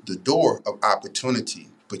to the door of opportunity,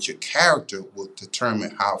 but your character will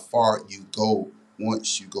determine how far you go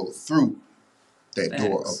once you go through that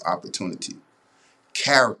door of opportunity.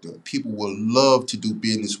 Character. People will love to do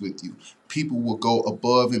business with you. People will go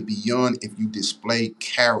above and beyond if you display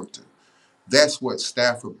character. That's what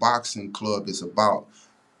Stafford Boxing Club is about,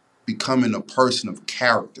 becoming a person of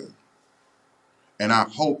character. And I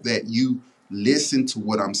hope that you listen to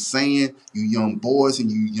what I'm saying, you young boys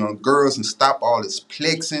and you young girls, and stop all this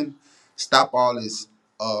plexing, stop all this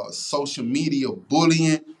social media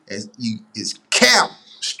bullying. It's cap,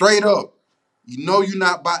 straight up. You know you're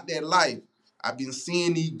not about that life. I've been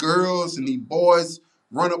seeing these girls and these boys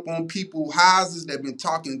run up on people's houses that been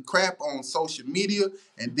talking crap on social media,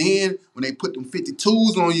 and then when they put them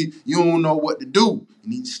 52s on you, you don't know what to do. You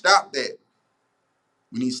need to stop that.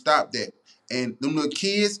 We need to stop that. And them little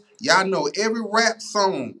kids, y'all know every rap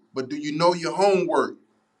song, but do you know your homework?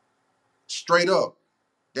 Straight up.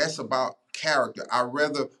 That's about character. I'd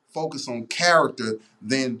rather focus on character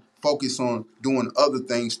than focus on doing other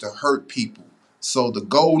things to hurt people. So the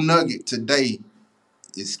gold nugget today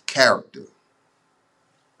is character.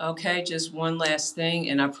 Okay, just one last thing,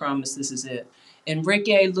 and I promise this is it.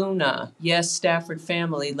 Enrique Luna, yes, Stafford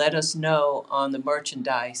family, let us know on the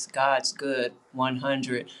merchandise. God's Good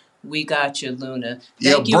 100. We got you, Luna.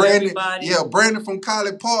 Thank you, Brandon, everybody. Yeah, Brandon from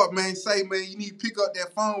College Park, man. Say, man, you need to pick up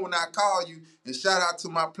that phone when I call you. And shout out to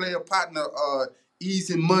my player partner,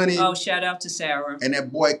 Easy Money. Oh, shout out to Sarah. And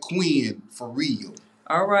that boy Quinn, for real.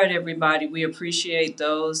 All right, everybody. We appreciate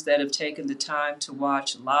those that have taken the time to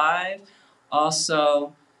watch live.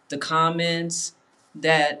 Also, the comments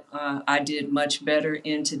that I did much better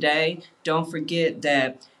in today. Don't forget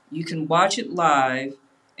that you can watch it live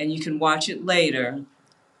and you can watch it later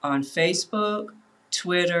on Facebook,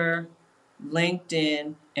 Twitter,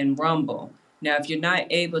 LinkedIn, and Rumble. Now, if you're not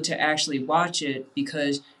able to actually watch it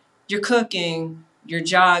because you're cooking, you're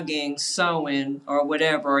jogging, sewing, or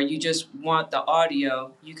whatever, or you just want the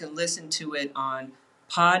audio, you can listen to it on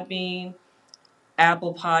Podbean,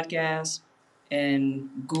 Apple Podcasts, and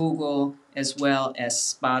Google, as well as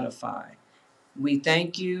Spotify. We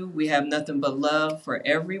thank you. We have nothing but love for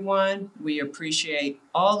everyone. We appreciate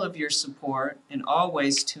all of your support and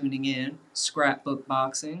always tuning in. Scrapbook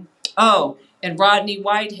Boxing. Oh, and Rodney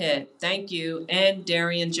Whitehead, thank you, and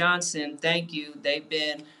Darian Johnson, thank you. They've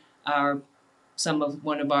been some of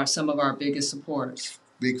our biggest supporters.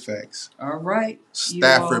 Big facts. All right.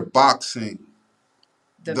 Stafford Boxing,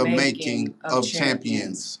 the making of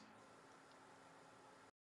champions.